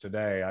things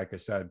today. Like I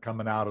said,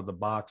 coming out of the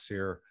box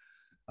here,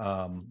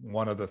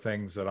 one of the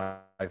things that I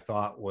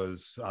thought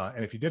was,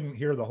 and if you didn't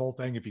hear the whole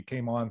thing, if you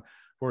came on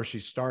before she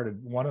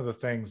started, one of the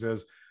things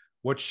is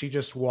what she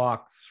just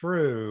walked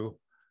through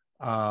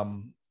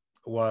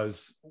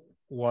was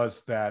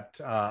that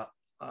a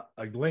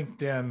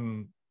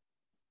LinkedIn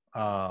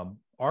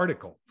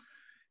article.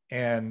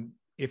 And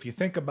if you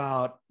think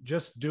about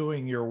just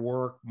doing your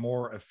work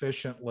more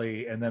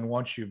efficiently, and then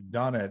once you've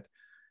done it,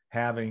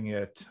 having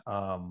it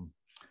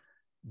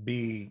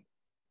be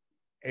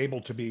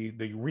able to be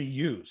the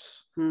reuse.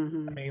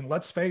 Mm-hmm. I mean,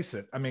 let's face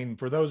it. I mean,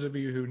 for those of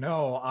you who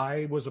know,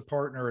 I was a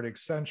partner at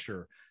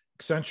Accenture.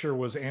 Accenture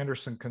was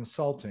Anderson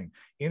Consulting.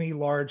 Any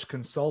large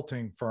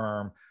consulting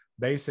firm,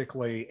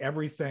 basically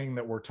everything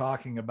that we're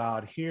talking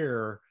about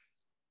here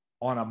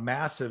on a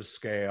massive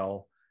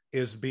scale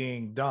is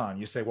being done.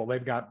 You say, well,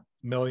 they've got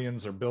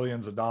millions or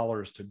billions of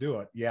dollars to do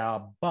it. Yeah,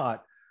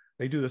 but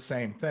they do the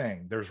same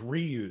thing. There's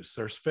reuse.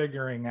 There's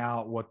figuring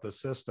out what the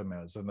system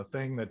is. And the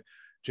thing that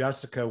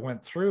Jessica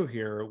went through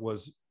here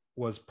was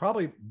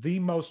probably the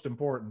most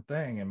important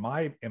thing in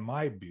my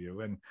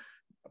view. And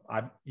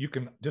you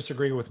can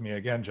disagree with me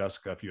again,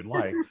 Jessica, if you'd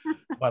like,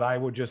 but I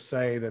would just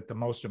say that the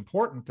most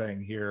important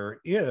thing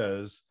here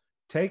is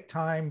take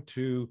time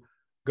to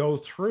go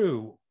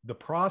through the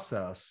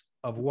process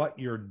of what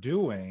you're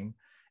doing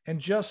and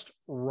just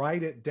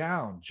write it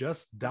down,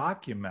 just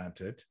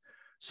document it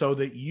so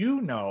that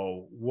you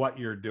know what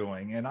you're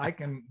doing. And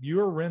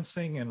you're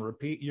rinsing and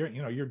repeat,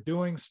 you're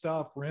doing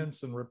stuff,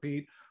 rinse and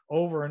repeat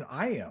over. And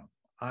I'm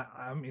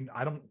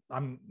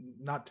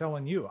not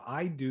telling you,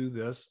 I do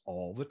this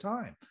all the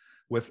time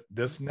with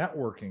this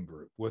networking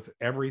group, with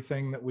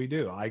everything that we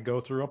do. I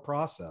go through a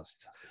process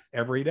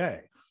every day.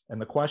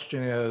 And the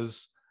question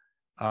is,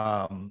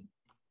 I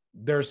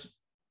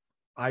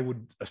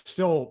would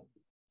still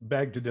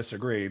beg to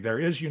disagree. There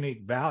is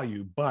unique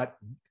value, but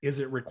is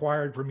it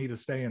required for me to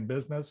stay in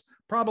business?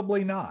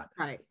 Probably not.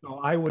 Right.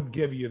 So I would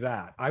give you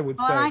that. I would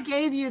say. I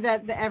gave you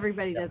that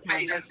everybody does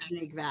have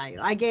unique value.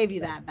 I gave you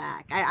that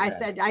back. I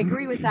said, I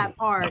agree with that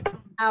part.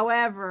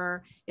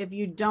 However, if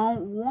you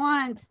don't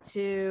want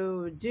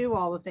to do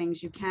all the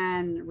things, you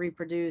can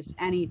reproduce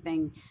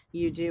anything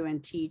you do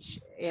and teach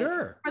it.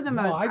 Sure. For the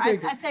most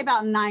part. I'd say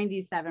about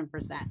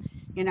 97%.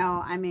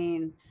 I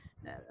mean,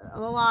 a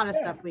lot of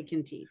stuff we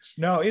can teach.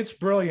 No, it's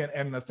brilliant.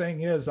 And the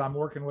thing is, I'm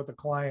working with a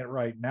client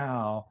right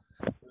now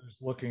who's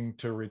looking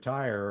to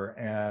retire,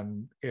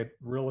 and it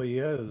really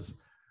is,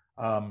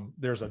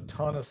 there's a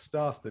ton of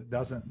stuff that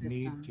doesn't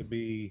need to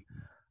be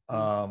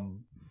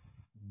done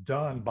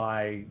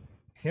by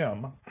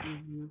him.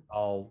 Mm-hmm.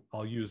 I'll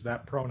use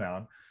that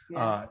pronoun.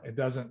 Yeah. It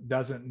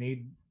doesn't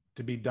need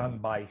to be done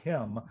by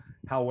him.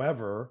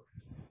 However,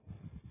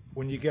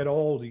 when you get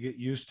old, you get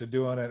used to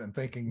doing it and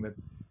thinking that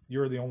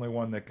you're the only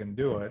one that can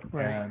do it.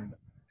 Right. And,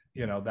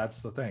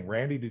 that's the thing.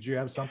 Randy, did you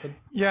have something?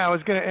 Yeah, I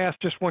was going to ask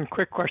just one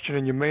quick question,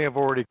 and you may have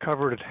already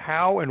covered it.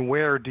 How and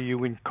where do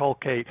you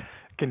inculcate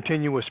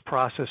continuous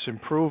process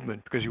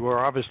improvement? Because you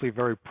are obviously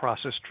very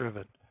process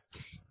driven.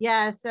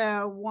 Yeah,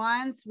 so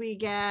once we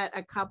get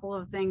a couple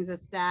of things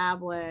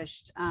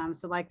established,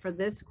 so like for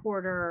this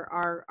quarter,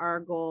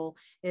 our goal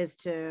is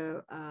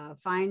to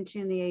fine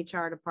tune the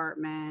HR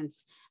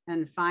departments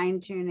and fine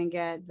tune and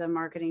get the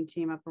marketing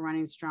team up and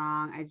running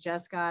strong. I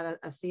just got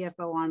a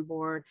CFO on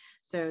board,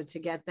 so to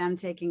get them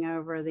taking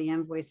over the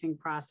invoicing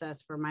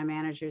process for my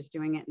managers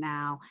doing it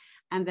now.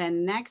 And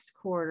then next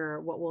quarter,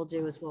 what we'll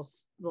do is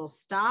we'll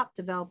stop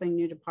developing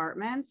new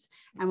departments,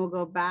 and we'll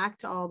go back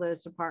to all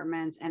those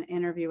departments and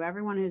interview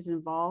everyone who's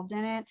involved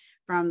in it,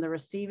 from the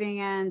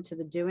receiving end to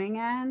the doing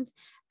end,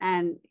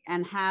 and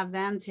have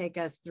them take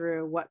us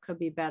through what could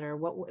be better.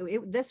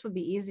 This would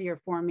be easier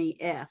for me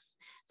if.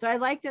 So I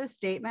like those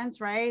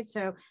statements, right?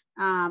 So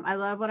I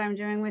love what I'm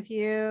doing with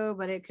you,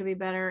 but it could be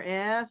better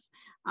if.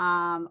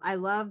 I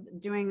love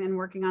doing and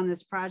working on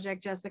this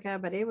project, Jessica,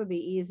 but it would be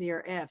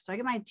easier if. So I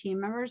get my team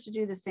members to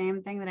do the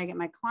same thing that I get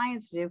my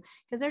clients to do,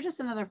 because they're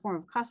just another form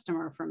of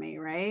customer for me,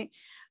 right?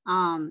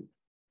 And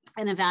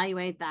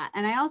evaluate that.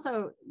 And I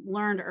also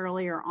learned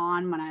earlier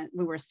on when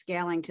we were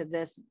scaling to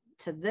this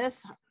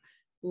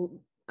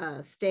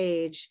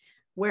stage,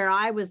 where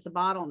I was the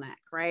bottleneck,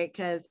 right?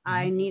 Because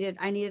I needed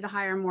to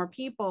hire more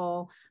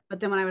people, but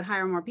then when I would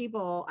hire more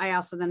people, I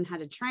also then had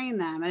to train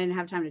them. I didn't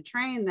have time to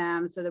train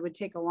them, so that would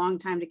take a long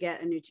time to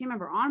get a new team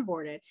member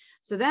onboarded.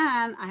 So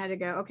then I had to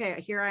go, okay,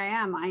 here I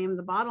am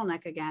the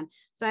bottleneck again.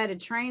 So I had to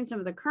train some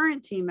of the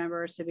current team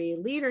members to be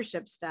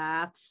leadership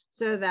staff,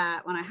 so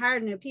that when I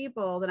hired new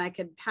people, then I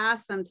could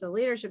pass them to the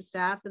leadership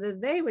staff so that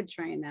they would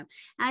train them.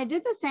 And I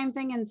did the same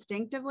thing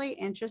instinctively,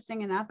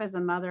 interesting enough, as a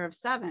mother of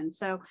 7.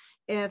 So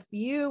if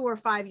you were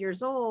 5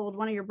 years old,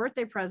 one of your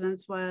birthday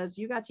presents was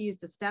you got to use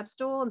the step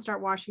stool and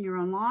start washing your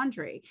own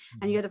laundry,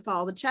 and you had to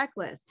follow the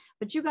checklist.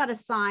 But you got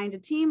assigned a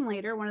team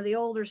leader, one of the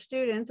older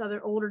students,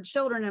 other older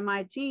children in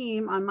my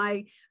team, on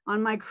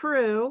my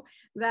crew,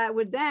 that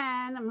would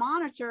then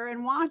monitor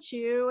and watch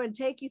you and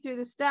take you through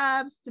the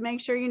steps to make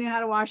sure you knew how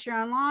to wash your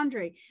own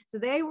laundry. So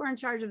they were in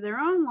charge of their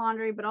own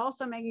laundry, but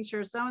also making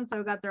sure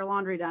so-and-so got their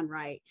laundry done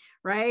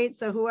right?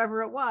 So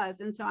whoever it was.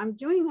 And so I'm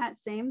doing that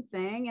same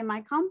thing in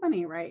my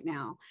company right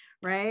now,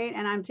 right?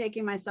 And I'm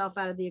taking myself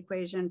out of the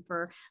equation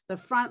for the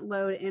front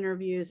load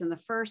interviews in the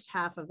first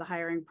half of the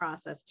hiring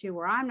process too,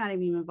 where I'm not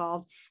even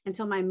involved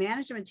until my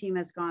management team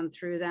has gone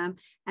through them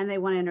and they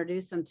want to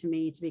introduce them to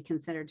me to be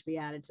considered to be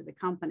added to the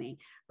company,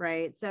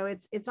 right? So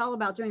it's all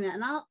about doing that.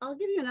 And I'll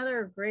give you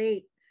another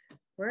great.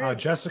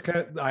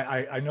 Jessica,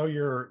 I know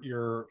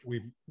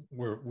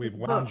we've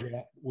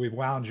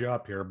wound you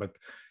up here, but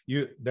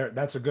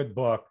that's a good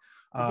book.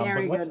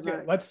 But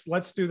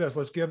let's do this.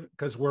 Let's give,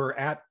 because we're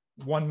at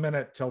 1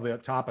 minute till the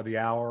top of the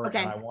hour, okay.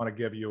 And I want to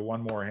give you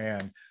one more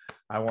hand.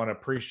 I want to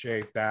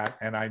appreciate that.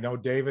 And I know,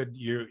 David,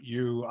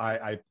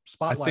 I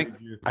spotlighted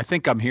you. I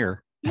think I'm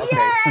here.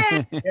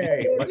 Okay.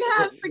 Yay! We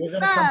have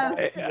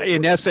success.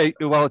 In essay,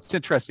 well, it's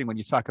interesting when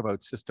you talk about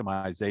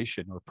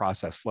systemization or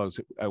process flows.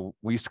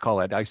 We used to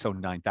call it ISO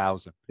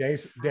 9000,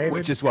 David,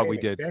 which is what we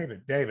did.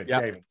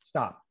 David,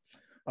 stop.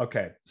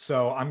 Okay,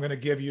 so I'm going to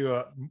give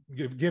you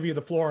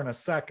the floor in a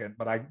second,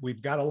 but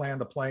we've got to land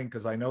the plane,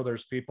 because I know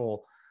there's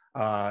people,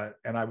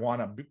 and I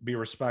want to be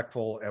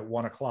respectful at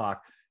 1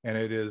 o'clock, and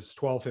it is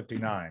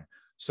 12:59.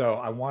 So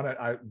I want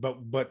to,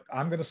 but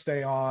I'm going to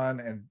stay on,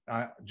 and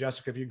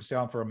Jessica, if you can stay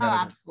on for a minute,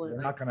 absolutely.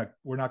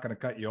 We're not going to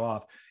cut you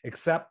off,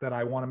 except that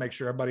I want to make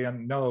sure everybody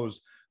knows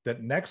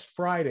that next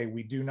Friday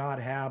we do not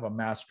have a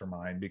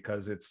mastermind,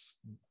 because it's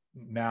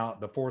now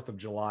the 4th of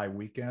July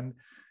weekend,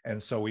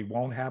 and so we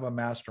won't have a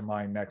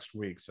mastermind next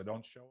week. So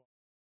don't show up.